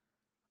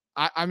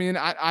 I mean,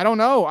 I don't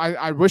know.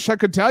 I wish I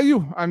could tell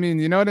you. I mean,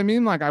 you know what I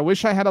mean? Like, I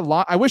wish I had a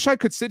lot. I wish I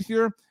could sit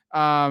here.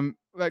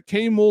 Like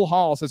K. Mool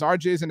Hall says,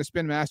 RJ isn't a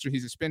spin master.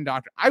 He's a spin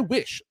doctor. I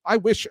wish.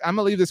 I'm going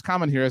to leave this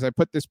comment here as I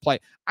put this play.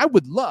 I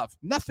would love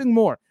nothing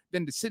more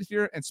than to sit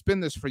here and spin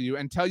this for you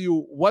and tell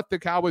you what the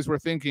Cowboys were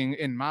thinking,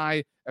 in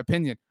my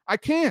opinion. I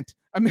can't.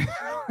 I mean,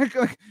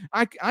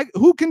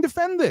 who can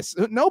defend this?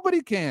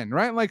 Nobody can,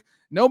 right? Like,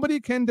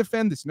 nobody can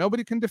defend this.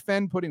 Nobody can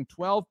defend putting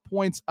 12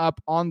 points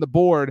up on the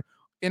board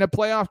in a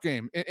playoff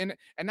game, and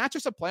not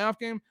just a playoff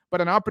game,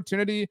 but an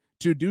opportunity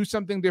to do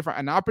something different,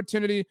 an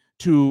opportunity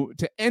to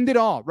end it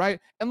all, right?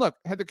 And look,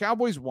 had the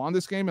Cowboys won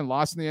this game and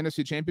lost in the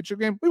NFC Championship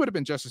game, we would have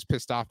been just as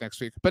pissed off next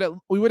week. But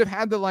we would have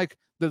had the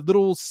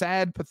little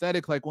sad,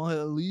 pathetic, like, well,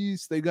 at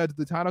least they got to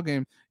the title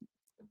game.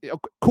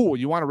 Cool,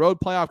 you want a road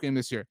playoff game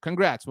this year.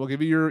 Congrats. We'll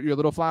give you your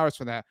little flowers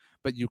for that.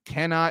 But you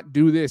cannot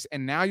do this.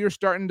 And now you're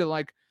starting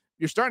to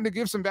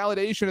give some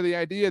validation to the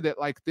idea that,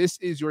 like, this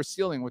is your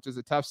ceiling, which is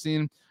a tough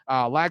scene.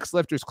 Lax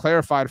Lifters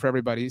clarified for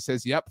everybody. He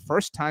says, yep,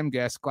 first time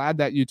guest. Glad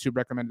that YouTube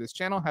recommended this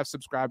channel. Have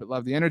subscribed, but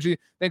love the energy.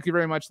 Thank you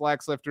very much,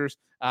 Lax Lifters.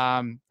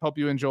 Hope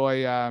you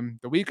enjoy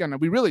the weekend.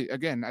 We really,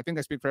 again, I think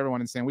I speak for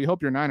everyone in saying we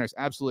hope your Niners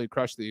absolutely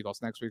crush the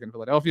Eagles next week in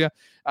Philadelphia.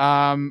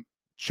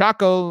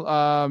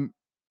 Chaco,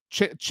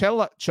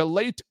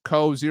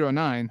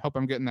 Chalateko09. Hope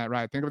I'm getting that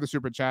right. Think of the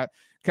super chat.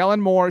 Kellen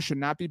Moore should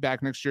not be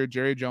back next year.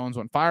 Jerry Jones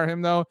won't fire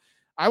him, though.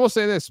 I will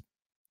say this.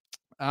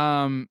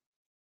 Kellen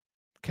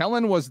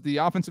was the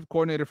offensive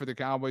coordinator for the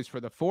Cowboys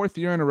for the 4th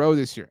year in a row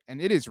this year, and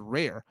it is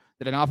rare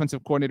that an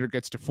offensive coordinator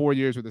gets to 4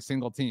 years with a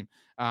single team.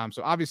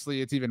 So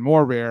obviously it's even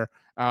more rare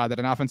that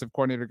an offensive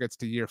coordinator gets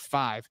to year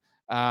 5.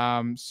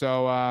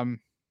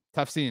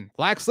 Tough scene.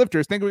 Black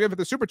Slifters, thank you for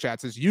the super chat.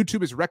 Says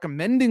YouTube is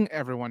recommending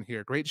everyone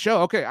here. Great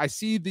show. Okay, I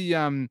see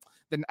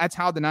that's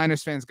how the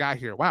Niners fans got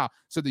here. Wow.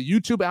 So the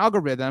YouTube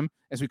algorithm,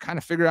 as we kind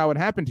of figure out what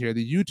happened here,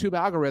 the YouTube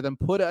algorithm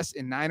put us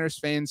in Niners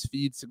fans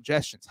feed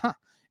suggestions.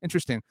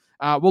 Interesting.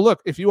 Well, look,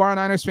 if you are a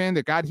Niners fan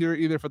that got here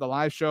either for the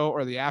live show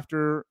or the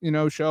after,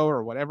 show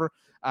or whatever,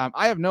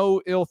 I have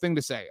no ill thing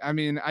to say. I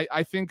mean,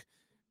 I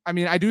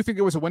do think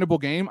it was a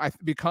winnable game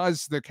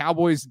because the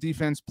Cowboys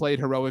defense played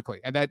heroically,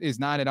 and that is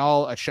not at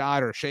all a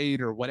shot or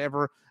shade or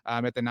whatever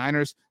at the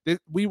Niners.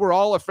 We were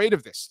all afraid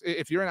of this.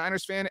 If you're a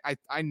Niners fan,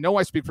 I know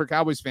I speak for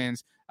Cowboys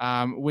fans.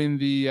 When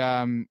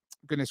the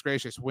goodness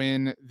gracious,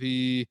 when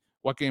the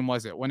what game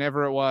was it?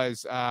 Whenever it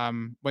was,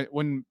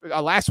 when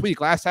last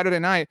Saturday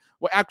night.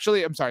 Well,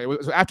 actually, I'm sorry. It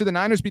was after the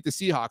Niners beat the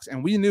Seahawks,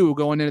 and we knew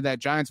going into that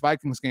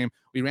Giants-Vikings game,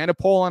 we ran a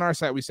poll on our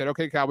site. We said,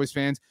 okay, Cowboys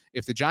fans,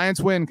 if the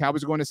Giants win,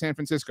 Cowboys are going to San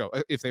Francisco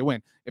if they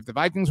win. If the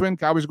Vikings win,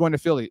 Cowboys are going to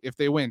Philly if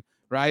they win,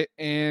 right?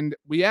 And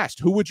we asked,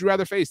 who would you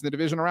rather face in the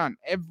divisional round?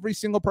 Every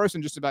single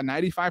person, just about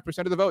 95%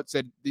 of the vote,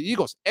 said the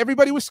Eagles.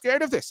 Everybody was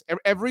scared of this.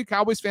 Every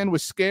Cowboys fan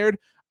was scared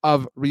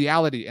of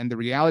reality. And the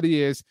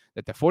reality is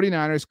that the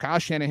 49ers, Kyle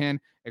Shanahan,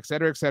 et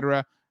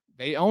cetera,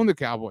 they own the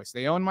Cowboys.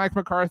 They own Mike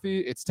McCarthy.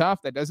 It's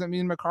tough. That doesn't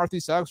mean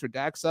McCarthy sucks or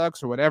Dak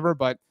sucks or whatever,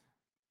 but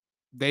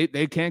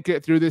they can't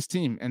get through this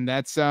team, and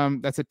that's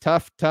a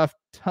tough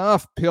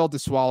pill to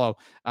swallow.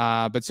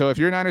 But so if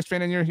you're a Niners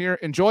fan and you're here,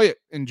 enjoy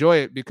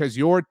it because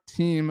your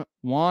team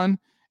won,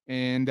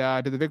 and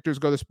to the victors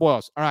go the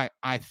spoils. All right,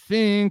 I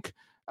think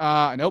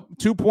nope,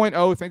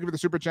 2.0. Thank you for the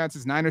super chats.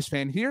 As Niners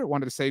fan here,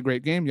 wanted to say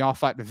great game. Y'all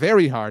fought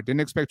very hard. Didn't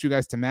expect you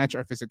guys to match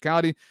our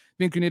physicality.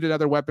 Think you need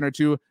another weapon or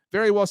two.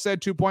 Very well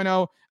said,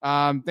 2.0.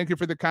 Thank you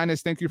for the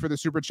kindness. Thank you for the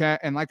super chat.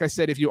 And like I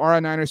said, if you are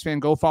a Niners fan,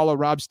 go follow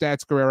Rob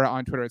Stats Guerrera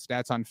on Twitter at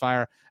Stats on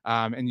Fire,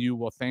 and you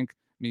will thank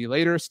me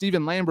later.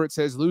 Steven Lambert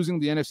says losing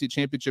the NFC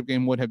Championship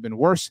game would have been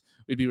worse.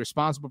 We'd be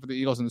responsible for the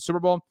Eagles in the Super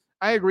Bowl.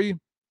 I agree.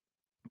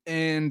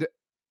 And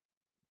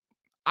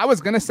I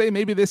was going to say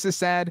maybe this is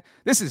sad.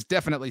 This is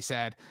definitely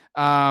sad.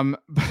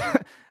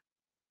 But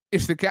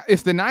if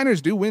the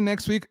Niners do win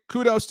next week,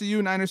 kudos to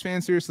you, Niners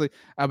fans, seriously.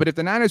 But if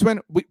the Niners win,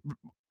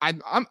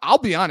 I'll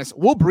be honest,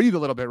 we'll breathe a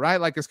little bit,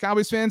 right? Like as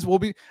Cowboys fans,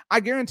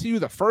 I guarantee you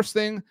the first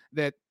thing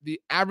that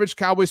the average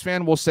Cowboys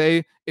fan will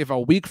say if a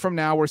week from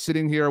now we're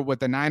sitting here with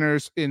the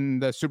Niners in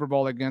the Super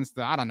Bowl against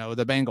the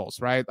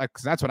Bengals, right? Like,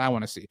 cause that's what I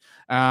want to see.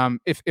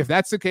 If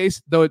that's the case,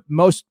 the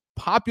most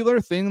popular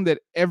thing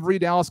that every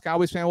Dallas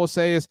Cowboys fan will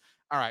say is,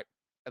 all right,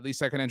 at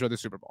least I can enjoy the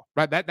Super Bowl,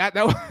 right?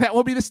 That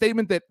will be the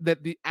statement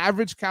that the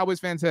average Cowboys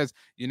fan says,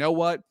 you know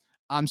what?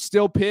 I'm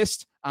still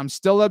pissed. I'm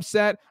still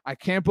upset. I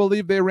can't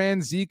believe they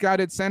ran Zeke out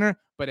at center,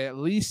 but at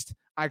least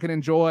I can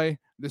enjoy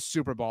the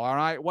Super Bowl. All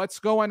right. What's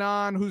going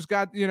on? Who's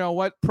got,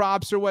 what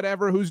props or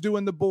whatever? Who's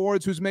doing the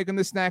boards? Who's making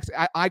the snacks?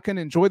 I can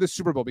enjoy the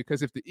Super Bowl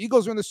because if the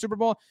Eagles win the Super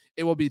Bowl,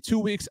 it will be 2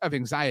 weeks of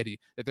anxiety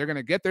that they're going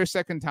to get their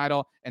second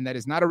title. And that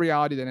is not a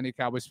reality that any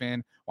Cowboys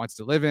fan wants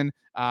to live in.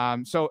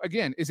 So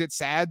again, is it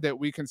sad that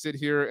we can sit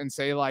here and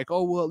say like,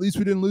 oh, well, at least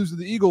we didn't lose to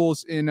the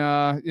Eagles in, the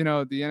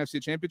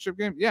NFC Championship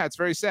game? Yeah, it's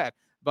very sad,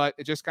 but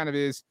it just kind of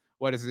is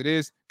what is it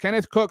is.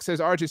 Kenneth Cook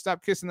says, RJ,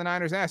 stop kissing the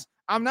Niners' ass.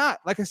 I'm not.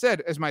 Like I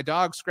said, as my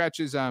dog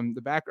scratches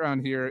the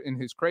background here in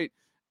his crate,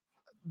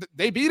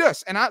 they beat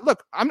us. And I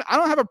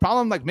don't have a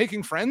problem like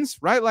making friends,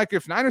 right? Like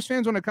if Niners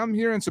fans want to come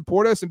here and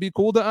support us and be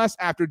cool to us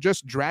after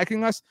just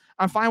dragging us,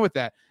 I'm fine with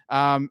that.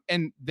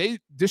 And they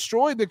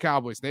destroyed the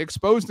Cowboys. They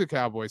exposed the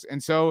Cowboys.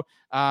 And so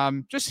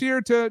just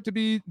here to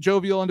be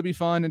jovial and to be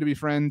fun and to be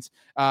friends.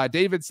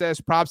 David says,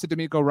 props to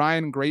D'Amico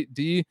Ryan, great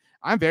D.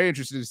 I'm very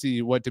interested to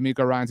see what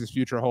D'Amico Ryan's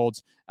future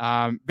holds.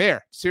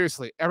 Bear,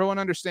 seriously, everyone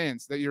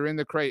understands that you're in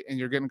the crate and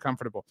you're getting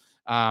comfortable.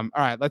 All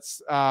right,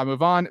 let's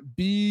move on.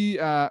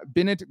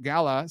 Bennett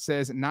Gala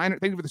says,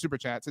 thank you for the super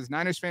chat. Says,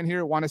 Niners fan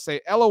here, want to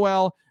say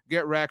LOL,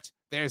 get wrecked.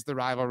 There's the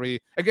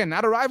rivalry. Again,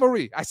 not a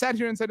rivalry. I sat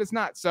here and said it's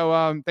not.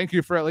 So thank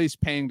you for at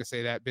least paying to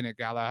say that, Bennett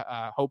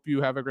Gala. Hope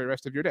you have a great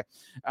rest of your day.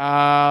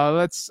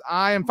 I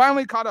am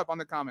finally caught up on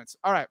the comments.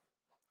 All right.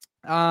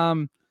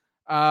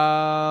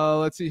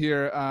 Let's see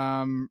here.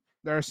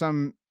 There are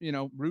some,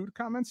 rude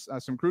comments,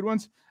 some crude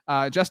ones.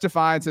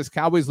 Justified says,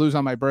 Cowboys lose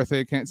on my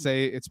birthday. Can't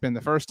say it's been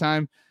the first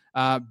time.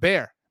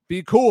 Bear,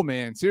 be cool,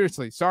 man.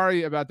 Seriously.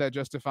 Sorry about that,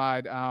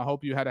 Justified.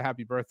 Hope you had a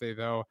happy birthday,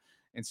 though,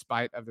 in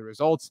spite of the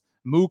results.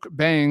 Mook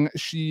Bang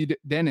Sheed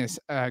Dennis.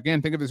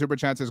 Again, think of the super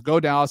chat. Says,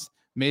 go Dallas.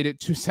 Made it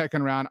to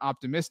second round.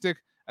 Optimistic.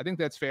 I think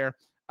that's fair.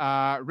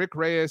 Rick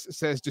Reyes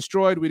says,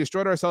 destroyed. We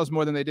destroyed ourselves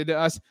more than they did to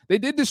us. They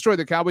did destroy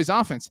the Cowboys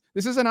offense.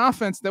 This is an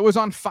offense that was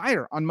on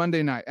fire on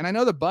Monday night. And I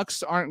know the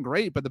Bucs aren't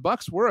great, but the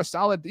Bucs were a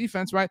solid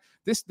defense, right?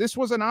 This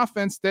was an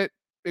offense that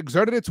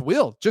exerted its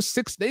will just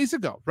 6 days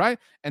ago, right?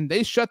 And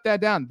they shut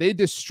that down. They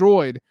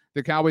destroyed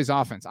the Cowboys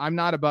offense. I'm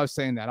not above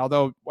saying that.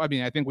 Although, I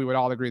think we would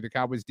all agree the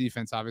Cowboys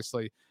defense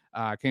obviously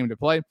came to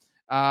play.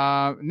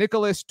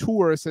 Nicholas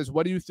Tour says,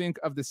 what do you think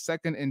of the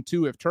 2nd and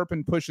 2? If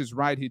Turpin pushes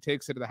right, he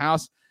takes it to the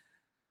house.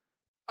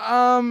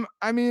 I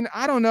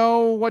don't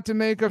know what to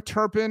make of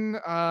Turpin.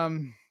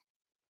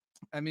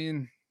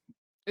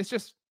 It's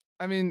just,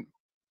 I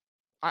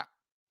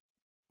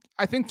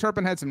think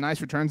Turpin had some nice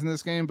returns in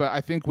this game, but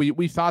I think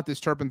we thought this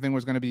Turpin thing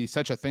was going to be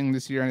such a thing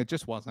this year, and it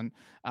just wasn't.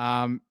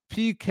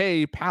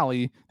 PK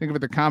Pally, think of it,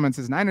 the comments,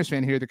 as Niners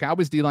fan here, the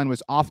Cowboys D-line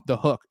was off the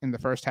hook in the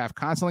first half,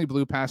 constantly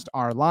blew past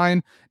our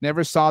line.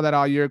 Never saw that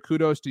all year.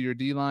 Kudos to your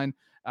D-line.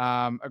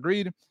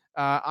 Agreed.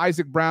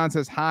 Isaac Brown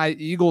says, hi,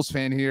 Eagles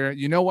fan here.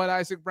 You know what,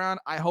 Isaac Brown?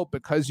 I hope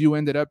because you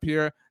ended up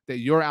here that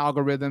your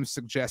algorithm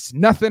suggests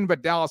nothing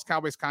but Dallas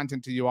Cowboys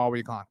content to you all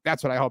week long.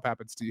 That's what I hope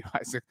happens to you,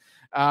 Isaac.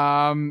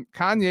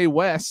 Kanye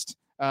West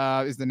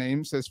is the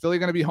name. Says, Philly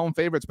going to be home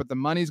favorites, but the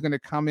money's going to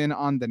come in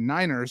on the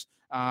Niners.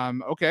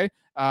 Okay.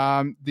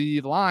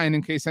 The line,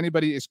 in case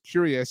anybody is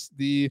curious,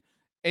 the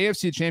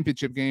AFC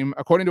Championship game,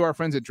 according to our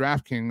friends at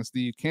DraftKings,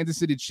 the Kansas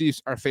City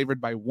Chiefs are favored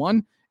by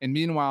 1. And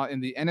meanwhile,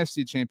 in the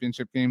NFC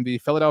Championship game, the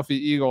Philadelphia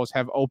Eagles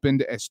have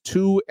opened as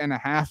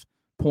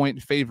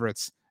 2.5-point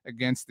favorites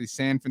against the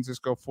San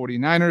Francisco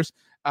 49ers.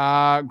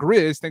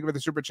 Grizz, think of it, the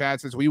super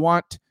chat says, we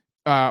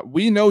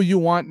know you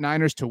want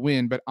Niners to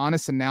win, but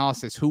honest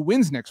analysis, who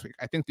wins next week?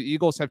 I think the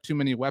Eagles have too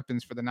many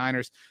weapons for the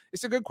Niners.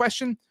 It's a good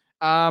question.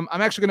 I'm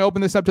actually going to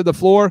open this up to the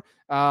floor.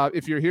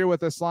 If you're here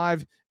with us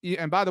live,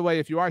 and by the way,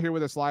 if you are here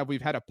with us live,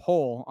 we've had a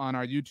poll on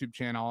our YouTube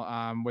channel,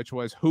 which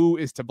was who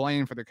is to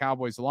blame for the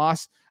Cowboys'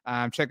 loss.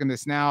 I'm checking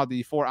this now.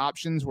 The 4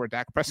 options were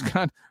Dak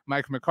Prescott,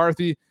 Mike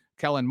McCarthy,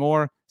 Kellen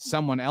Moore,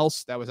 someone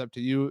else. That was up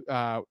to you.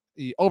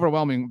 The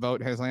overwhelming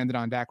vote has landed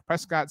on Dak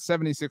Prescott,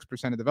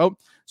 76% of the vote.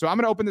 So I'm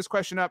going to open this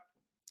question up.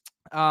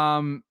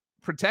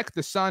 Protect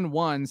the Sun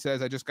 1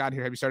 says, I just got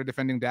here. Have you started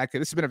defending Dak?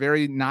 This has been a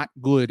very not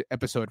good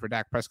episode for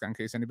Dak Prescott, in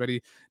case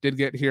anybody did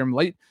get here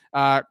late.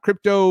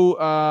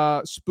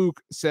 Crypto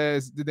Spook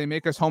says, did they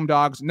make us home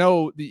dogs?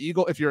 No,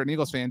 if you're an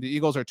Eagles fan, the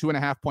Eagles are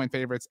 2.5-point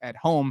favorites at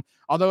home.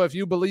 Although if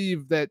you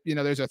believe that,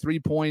 there's a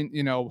 3-point,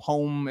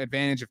 home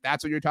advantage, if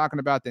that's what you're talking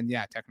about, then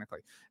yeah, technically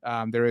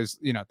there is,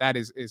 that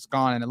is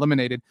gone and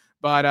eliminated.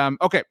 But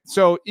okay,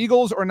 so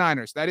Eagles or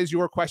Niners? That is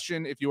your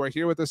question. If you are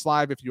here with us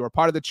live, if you are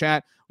part of the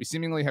chat, we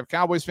seemingly have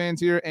Cowboys fans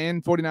here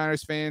and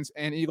 49ers fans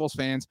and Eagles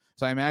fans.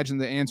 So I imagine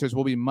the answers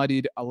will be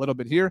muddied a little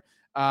bit here.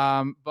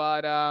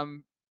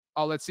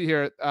 Let's see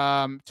here.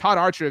 Todd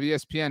Archer of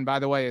ESPN, by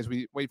the way, as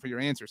we wait for your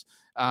answers,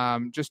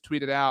 just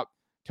tweeted out,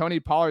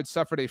 Tony Pollard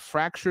suffered a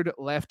fractured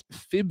left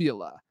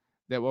fibula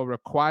that will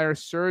require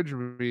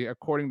surgery,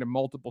 according to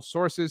multiple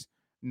sources.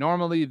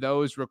 Normally,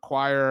 those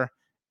require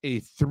a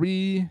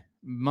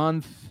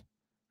 3-month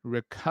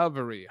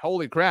recovery.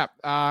 Holy crap.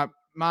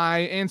 My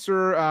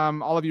answer,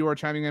 all of you are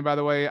chiming in, by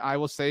the way. I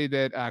will say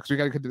that, because we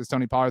got to get to this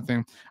Tony Pollard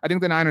thing, I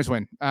think the Niners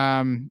win.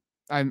 I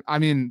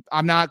mean,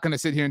 I'm not going to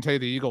sit here and tell you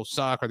the Eagles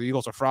suck or the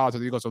Eagles are frauds or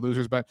the Eagles are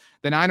losers, but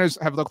the Niners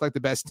have looked like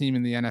the best team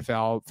in the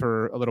NFL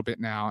for a little bit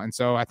now. And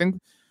so I think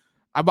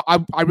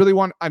I really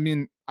want,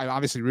 I'm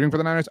obviously rooting for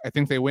the Niners. I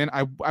think they win.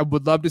 I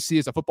would love to see,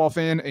 as a football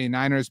fan, a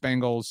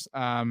Niners-Bengals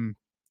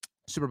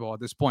Super Bowl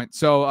at this point.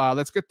 So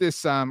let's get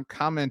this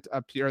comment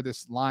up here,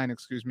 this line,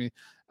 excuse me.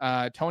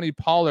 Tony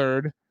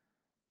Pollard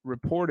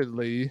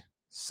reportedly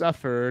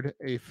suffered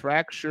a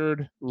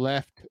fractured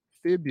left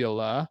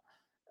fibula.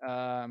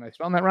 Am I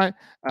spelling that right?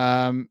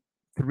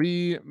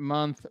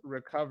 3-month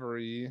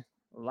recovery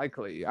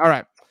likely. All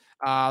right.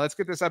 Let's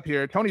get this up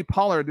here. Tony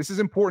Pollard, this is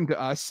important to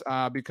us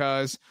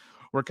because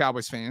we're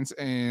Cowboys fans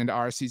and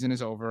our season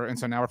is over. And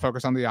so now we're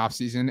focused on the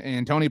offseason.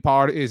 And Tony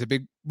Pollard is a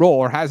big role,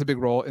 or has a big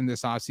role in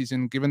this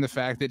offseason, given the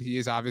fact that he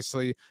is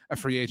obviously a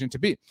free agent to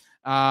be.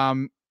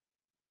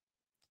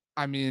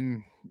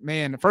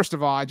 Man, first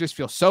of all, I just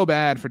feel so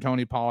bad for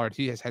Tony Pollard.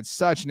 He has had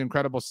such an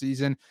incredible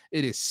season.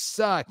 It is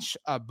such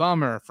a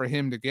bummer for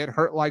him to get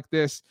hurt like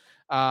this.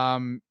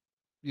 Right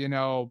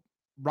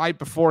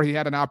before he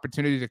had an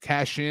opportunity to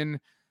cash in.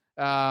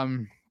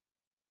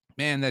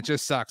 Man, that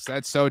just sucks.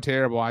 That's so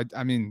terrible.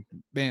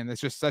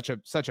 That's just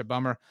such a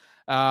bummer.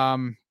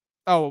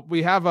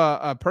 We have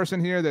a person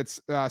here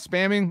that's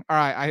spamming. All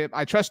right,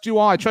 I trust you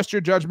all. I trust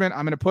your judgment.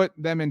 I'm going to put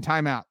them in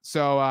timeout.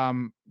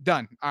 So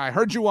done. I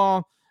heard you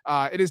all.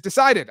 It is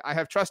decided. I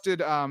have trusted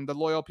the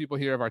loyal people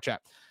here of our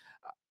chat.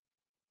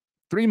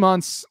 3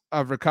 months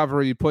of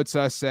recovery puts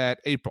us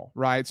at April,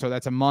 right? So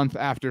that's a month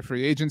after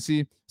free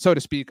agency, so to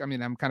speak.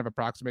 I'm kind of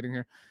approximating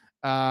here.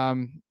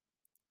 The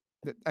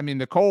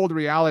cold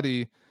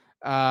reality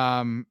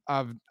of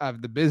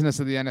the business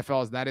of the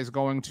NFL is that is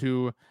going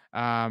to,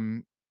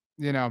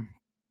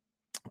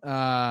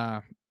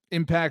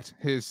 impact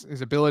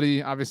his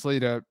ability, obviously,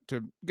 to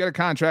get a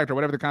contract or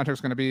whatever the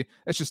contract's going to be.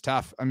 It's just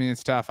tough.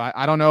 It's tough.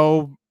 I don't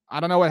know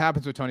what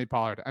happens with Tony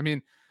Pollard.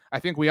 I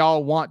think we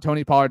all want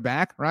Tony Pollard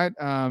back, right?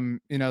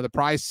 The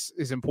price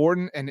is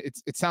important, and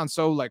it sounds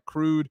so like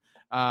crude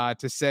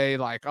to say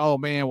like, oh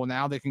man, well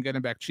now they can get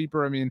him back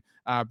cheaper.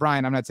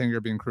 Brian, I'm not saying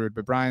you're being crude,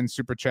 but Brian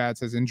super chat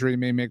says injury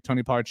may make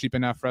Tony Pollard cheap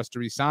enough for us to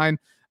re-sign.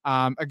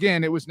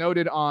 Again, it was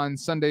noted on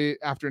Sunday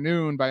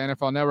afternoon by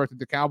NFL Network that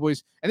the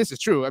Cowboys, and this is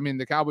true,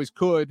 the Cowboys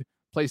could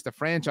place the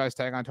franchise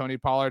tag on Tony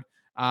Pollard.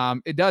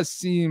 It does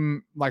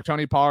seem like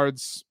Tony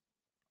Pollard's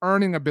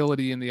earning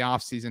ability in the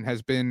offseason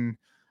has been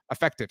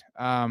affected.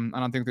 I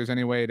don't think there's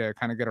any way to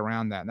kind of get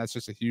around that. And that's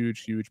just a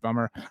huge, huge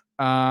bummer.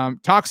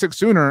 Toxic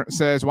Sooner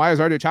says, why is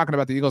RJ talking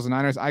about the Eagles and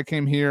Niners? I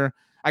came to hear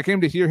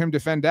him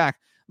defend Dak.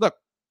 Look,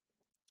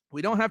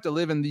 we don't have to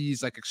live in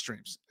these like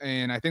extremes.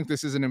 And I think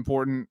this is an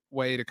important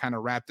way to kind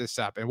of wrap this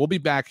up. And we'll be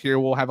back here.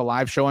 We'll have a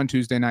live show on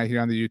Tuesday night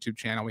here on the YouTube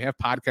channel. We have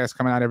podcasts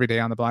coming out every day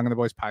on the Blogging the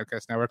Boys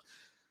Podcast Network.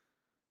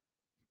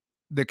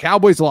 The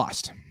Cowboys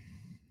lost.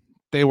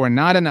 They were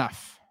not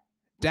enough.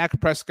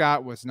 Dak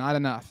Prescott was not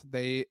enough.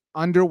 They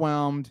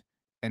underwhelmed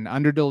and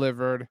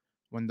underdelivered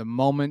when the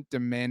moment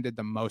demanded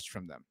the most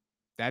from them.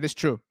 That is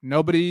true.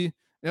 Nobody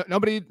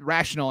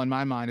rational in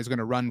my mind is going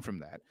to run from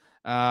that.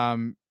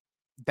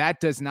 That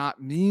does not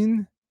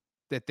mean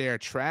that they're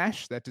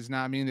trash. That does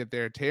not mean that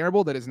they're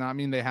terrible. That does not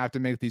mean they have to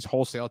make these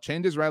wholesale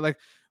changes, right? Like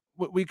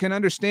we can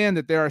understand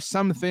that there are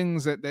some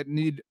things that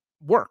need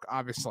work,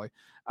 obviously.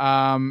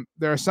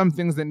 There are some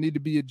things that need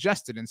to be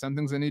adjusted and some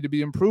things that need to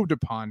be improved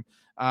upon.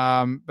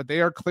 But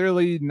they are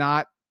clearly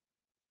not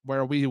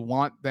where we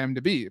want them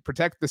to be.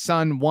 Protect the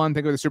Sun. One,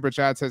 think of the super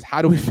chat says,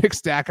 how do we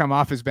fix Dak? I'm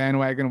off his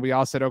bandwagon. We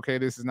all said, okay,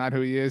 this is not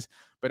who he is,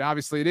 but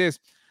obviously it is.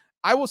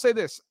 I will say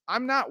this.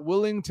 I'm not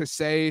willing to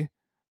say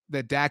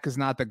that Dak is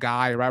not the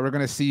guy, right? We're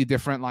going to see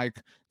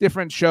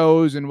different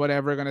shows and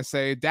whatever going to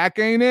say Dak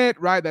ain't it,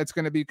 right? That's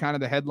going to be kind of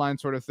the headline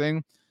sort of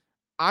thing.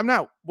 I'm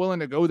not willing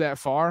to go that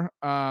far,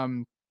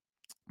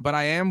 but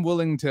I am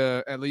willing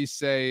to at least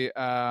say,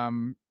 that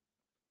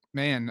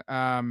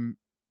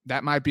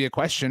might be a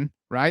question,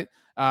 right?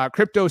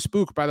 Crypto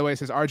Spook, by the way,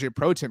 says, RJ,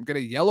 pro tip, get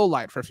a yellow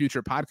light for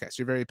future podcasts.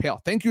 You're very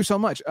pale. Thank you so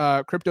much.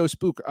 Crypto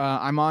Spook.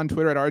 I'm on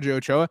Twitter at RJ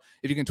Ochoa.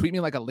 If you can tweet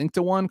me like a link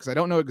to one, because I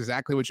don't know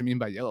exactly what you mean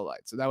by yellow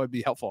light. So that would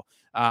be helpful.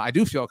 I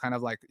do feel kind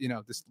of like,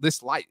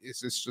 this light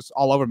is just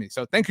all over me.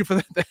 So thank you for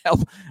the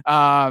help.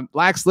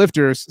 Lax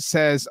Lifters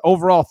says,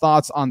 overall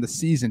thoughts on the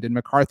season. Did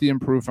McCarthy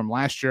improve from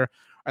last year?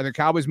 Are the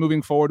Cowboys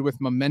moving forward with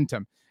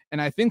momentum?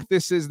 And I think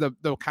this is the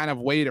kind of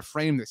way to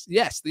frame this.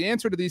 Yes, the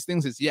answer to these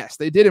things is yes,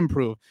 they did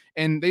improve.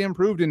 And they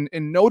improved in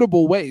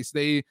notable ways.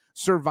 They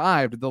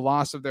survived the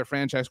loss of their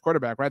franchise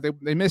quarterback, right?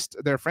 They missed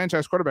their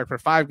franchise quarterback for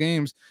 5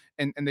 games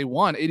and they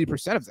won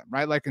 80% of them,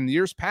 right? Like in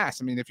years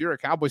past. I mean, if you're a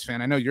Cowboys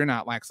fan, I know you're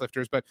not, Lax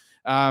Lifters, but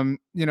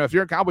if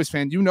you're a Cowboys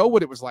fan, you know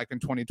what it was like in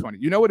 2020.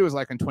 You know what it was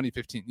like in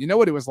 2015. You know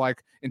what it was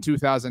like in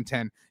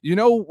 2010. You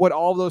know what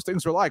all those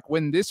things were like.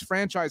 When this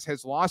franchise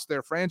has lost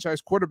their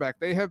franchise quarterback,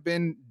 they have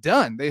been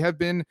done. They have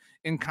been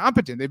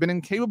incompetent. They've been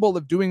incapable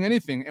of doing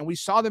anything. And we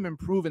saw them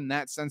improve in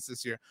that sense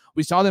this year.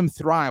 We saw them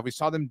thrive. We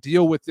saw them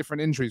deal with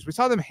different injuries. We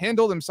saw them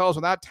handle themselves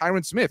without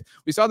Tyron Smith.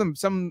 We saw them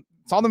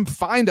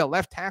find a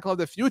left tackle of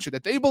the future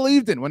that they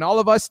believed in when all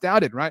of us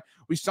doubted, right?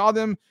 We saw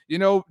them,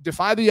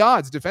 defy the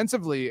odds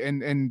defensively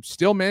and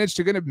still manage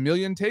to get 1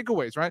 million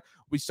takeaways, right?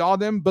 We saw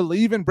them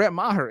believe in Brett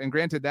Maher. And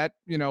granted, that,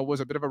 was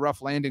a bit of a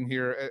rough landing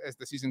here as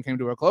the season came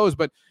to a close.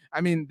 But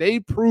I mean, they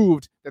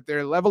proved that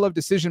their level of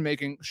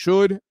decision-making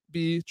should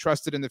be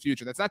trusted in the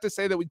future. That's not to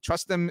say that we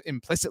trust them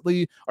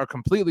implicitly or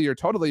completely or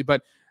totally,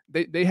 but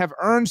they have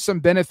earned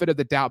some benefit of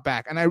the doubt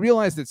back. And I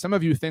realize that some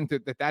of you think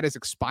that has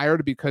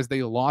expired because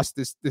they lost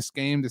this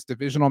game, this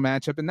divisional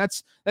matchup. And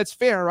that's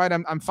fair, right?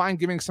 I'm fine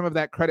giving some of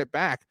that credit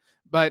back.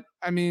 But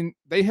I mean,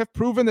 they have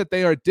proven that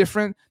they are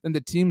different than the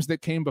teams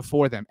that came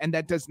before them. And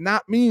that does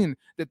not mean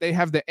that they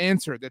have the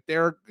answer, that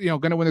they're,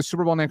 going to win the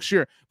Super Bowl next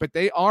year, but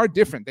they are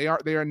different. They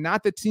are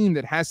not the team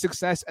that has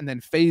success and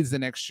then fades the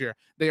next year.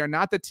 They are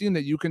not the team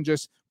that you can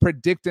just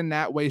predict in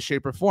that way,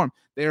 shape, or form.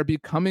 They are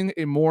becoming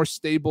a more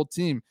stable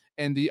team.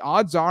 And the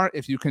odds are,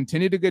 if you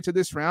continue to get to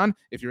this round,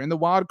 if you're in the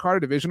wild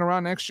card divisional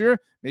round next year,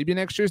 maybe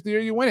next year's the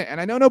year you win it.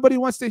 And I know nobody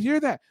wants to hear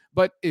that,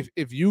 but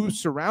if you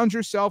surround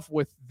yourself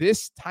with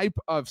this type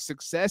of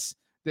success,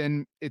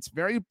 then it's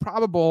very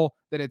probable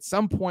that at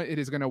some point it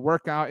is going to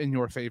work out in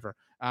your favor.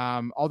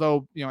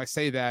 Although, I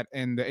say that,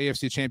 and the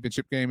AFC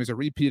Championship game is a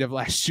repeat of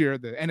last year.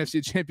 The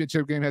NFC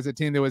Championship game has a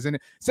team that was in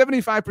it.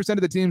 75%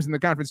 of the teams in the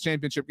conference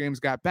championship games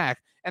got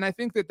back. And I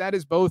think that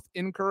is both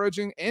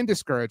encouraging and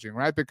discouraging,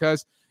 right?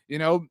 Because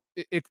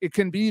it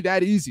can be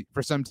that easy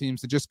for some teams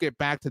to just get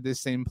back to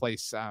this same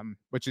place,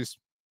 which is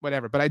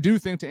whatever. But I do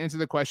think, to answer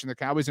the question, the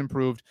Cowboys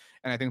improved,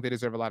 and I think they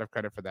deserve a lot of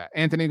credit for that.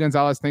 Anthony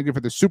Gonzalez, thank you for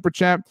the super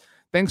chat.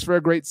 Thanks for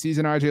a great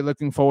season, RJ.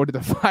 Looking forward to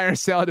the fire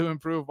sale to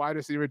improve wide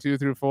receiver 2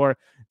 through 4,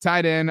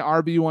 tight end,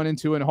 RB 1 and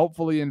 2, and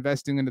hopefully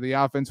investing into the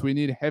offense. We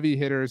need heavy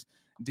hitters.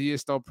 D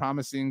is still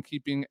promising,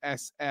 keeping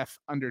SF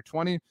under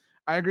 20.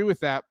 I agree with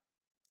that.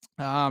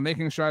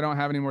 Making sure I don't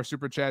have any more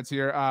super chats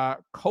here.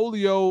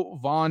 Colio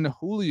Von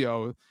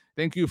Julio,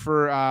 thank you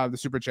for the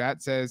super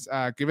chat. Says,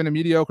 given a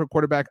mediocre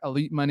quarterback,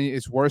 elite money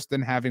is worse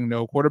than having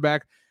no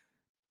quarterback.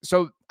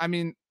 So, I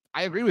mean,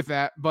 I agree with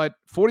that, but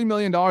 $40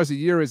 million a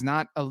year is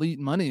not elite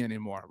money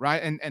anymore, right?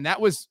 And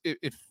that was,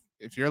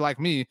 if you're like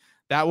me,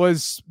 that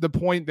was the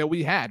point that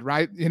we had,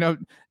 right?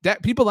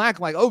 People act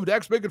like, oh,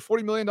 Dak's making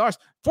 $40 million.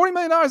 $40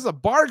 million is a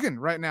bargain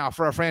right now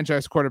for a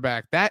franchise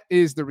quarterback. That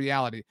is the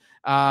reality.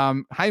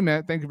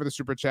 Jaime, thank you for the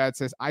super chat.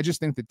 Says, I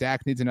just think that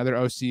Dak needs another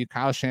OC.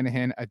 Kyle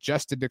Shanahan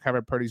adjusted to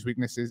cover Purdy's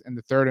weaknesses in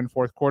the third and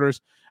fourth quarters.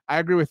 I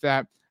agree with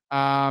that.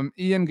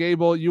 Ian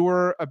Gable, you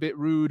were a bit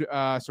rude,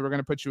 so we're going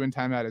to put you in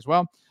timeout as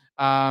well.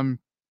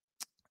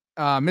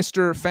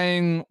 Mr.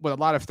 Fang with a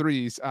lot of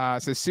threes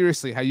says,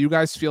 seriously, how you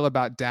guys feel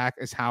about Dak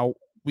is how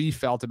we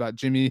felt about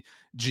Jimmy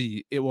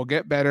G. It will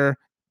get better.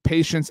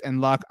 Patience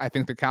and luck. I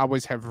think the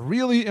Cowboys have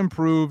really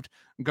improved.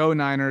 Go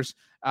Niners.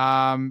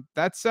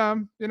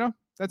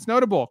 That's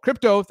notable.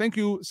 Crypto, thank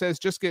you, says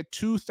just get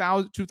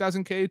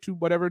 2,000K to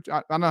whatever.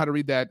 I don't know how to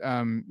read that.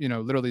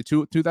 Literally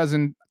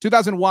 2,000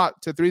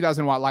 watt to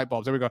 3,000 watt light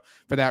bulbs. There we go,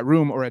 for that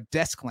room, or a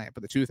desk lamp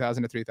with a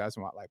 2,000 to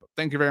 3,000 watt light bulb.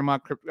 Thank you very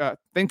much.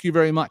 Thank you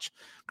very much,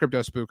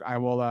 Crypto Spook. I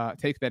will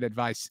take that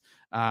advice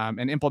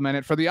and implement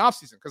it for the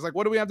offseason. Because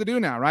what do we have to do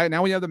now, right?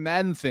 Now we have the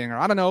Madden thing, or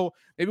I don't know,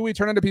 maybe we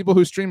turn into people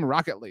who stream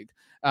Rocket League.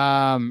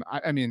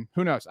 I mean,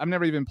 who knows? I've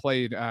never even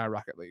played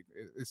Rocket League.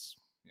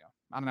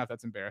 I don't know if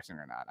that's embarrassing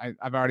or not.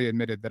 I've already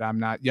admitted that I'm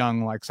not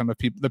young like some of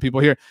the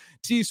people here.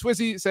 T.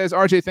 Swizzy says,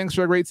 RJ, thanks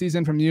for a great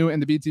season from you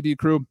and the BTB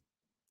crew.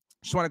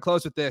 Just want to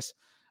close with this.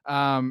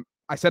 I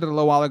said it a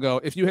little while ago.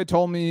 If you had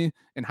told me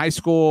in high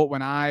school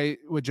when I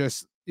would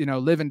just,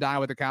 live and die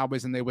with the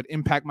Cowboys and they would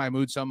impact my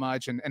mood so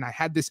much, and I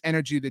had this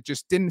energy that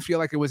just didn't feel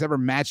like it was ever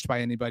matched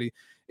by anybody.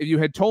 If you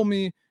had told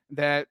me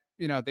that,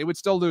 they would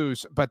still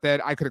lose, but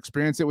that I could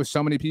experience it with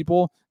so many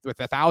people, with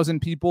 1,000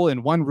 people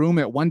in one room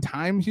at one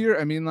time here.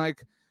 I mean,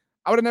 like,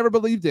 I would have never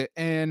believed it.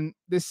 And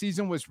this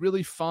season was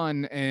really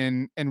fun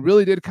and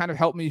really did kind of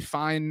help me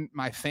find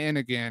my fan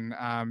again.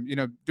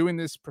 Doing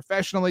this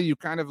professionally, you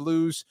kind of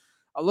lose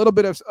a little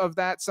bit of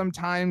that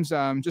sometimes,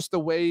 just the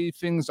way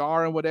things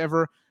are and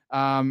whatever.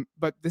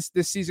 But this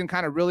season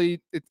kind of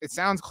really, it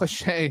sounds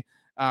cliche,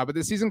 but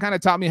this season kind of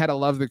taught me how to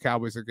love the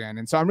Cowboys again.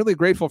 And so I'm really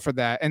grateful for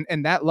that.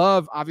 And that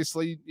love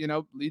obviously,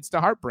 leads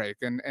to heartbreak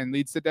and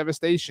leads to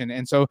devastation.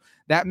 And so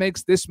that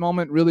makes this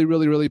moment really,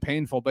 really, really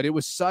painful. But it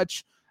was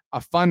such a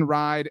fun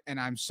ride, and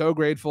I'm so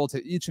grateful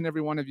to each and every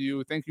one of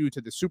you. Thank you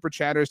to the super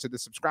chatters, to the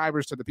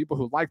subscribers, to the people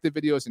who like the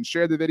videos and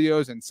share the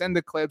videos and send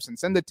the clips and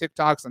send the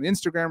TikToks and the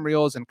Instagram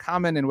reels and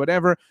comment and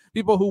whatever.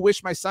 People who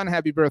wish my son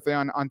happy birthday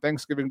on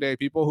Thanksgiving Day.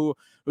 People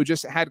who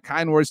just had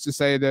kind words to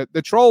say.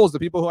 The trolls, the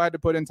people who had to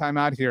put in time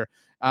out here.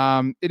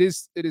 It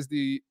is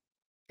the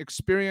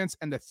experience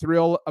and the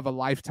thrill of a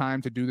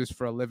lifetime to do this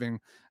for a living.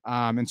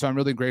 And so I'm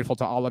really grateful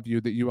to all of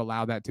you that you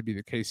allow that to be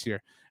the case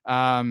here.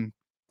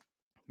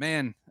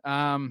 Man,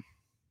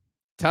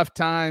 tough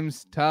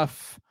times,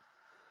 tough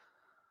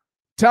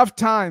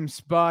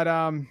times,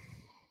 but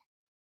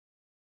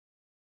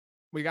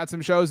we got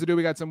some shows to do.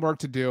 We got some work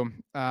to do.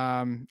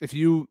 If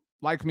you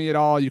like me at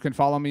all, you can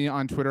follow me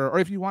on Twitter, or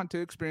if you want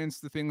to experience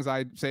the things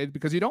I say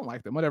because you don't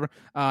like them, whatever,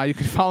 you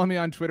can follow me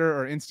on Twitter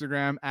or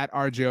Instagram at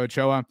RJ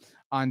Ochoa,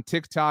 on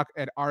TikTok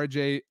at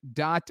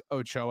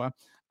rj.ochoa.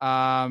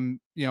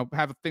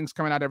 Have things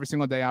coming out every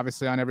single day,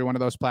 obviously, on every one of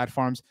those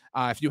platforms.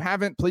 If you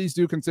haven't, please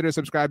do consider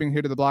subscribing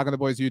here to the Blog of the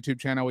Boys YouTube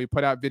channel. We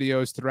put out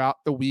videos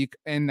throughout the week,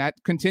 and that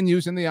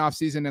continues in the off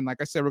season. And like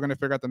I said, we're going to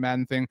figure out the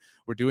Madden thing.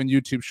 We're doing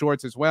YouTube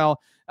shorts as well.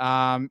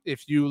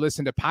 If you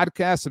listen to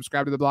podcasts,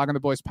 subscribe to the Blog of the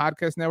Boys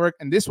podcast network,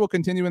 and this will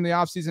continue in the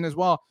off season as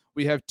well.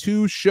 We have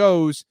 2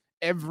 shows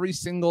every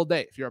single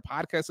day. If you're a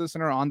podcast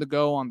listener on the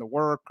go, on the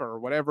work or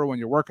whatever, when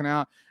you're working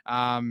out,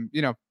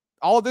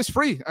 all of this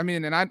free. I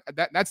mean, and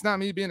that's not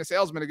me being a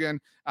salesman again.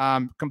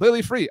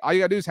 Completely free. All you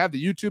gotta do is have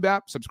the YouTube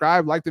app,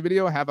 subscribe, like the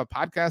video, have a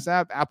podcast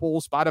app,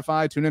 Apple,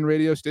 Spotify, TuneIn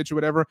Radio, Stitch,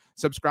 whatever.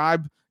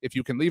 Subscribe. If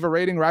you can leave a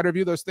rating, write a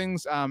review, those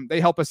things, they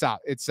help us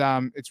out. It's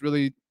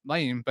really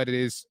lame, but it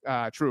is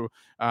true.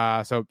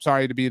 So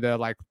sorry to be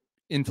the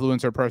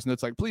influencer person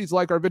that's like, please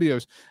like our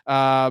videos.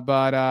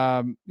 But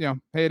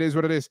hey, it is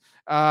what it is.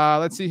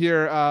 Let's see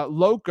here.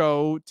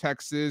 Loco,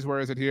 Texas, where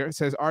is it here? It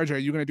says, RJ, are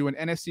you going to do an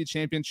NFC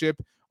championship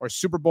or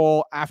Super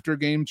Bowl after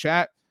game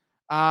chat?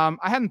 I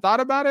hadn't thought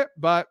about it,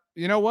 but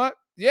you know what?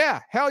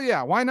 Yeah, hell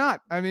yeah. Why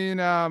not? I mean,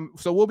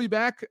 so we'll be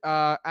back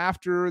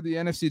after the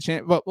NFC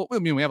champ. Well, I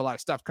mean, we have a lot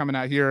of stuff coming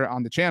out here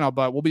on the channel,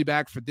 but we'll be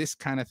back for this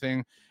kind of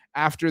thing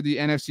after the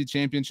NFC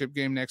championship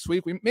game next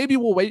week. Maybe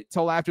we'll wait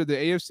till after the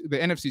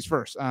NFC's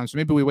first. So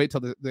maybe we wait till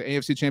the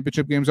AFC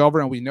championship game's over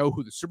and we know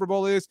who the Super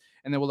Bowl is.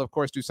 And then we'll, of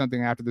course, do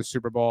something after the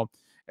Super Bowl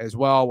as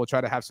well. We'll try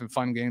to have some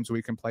fun games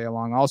we can play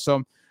along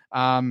also.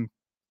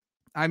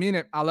 I mean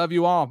it. I love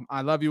you all.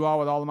 I love you all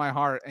with all of my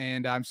heart.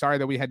 And I'm sorry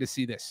that we had to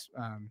see this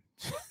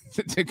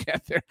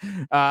together.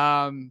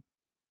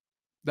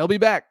 They'll be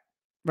back,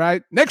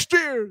 right? Next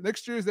year.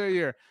 Next year is their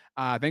year.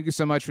 Thank you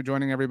so much for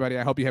joining, everybody.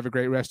 I hope you have a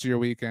great rest of your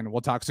week, and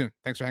we'll talk soon.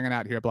 Thanks for hanging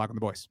out here at Block on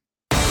the Boys.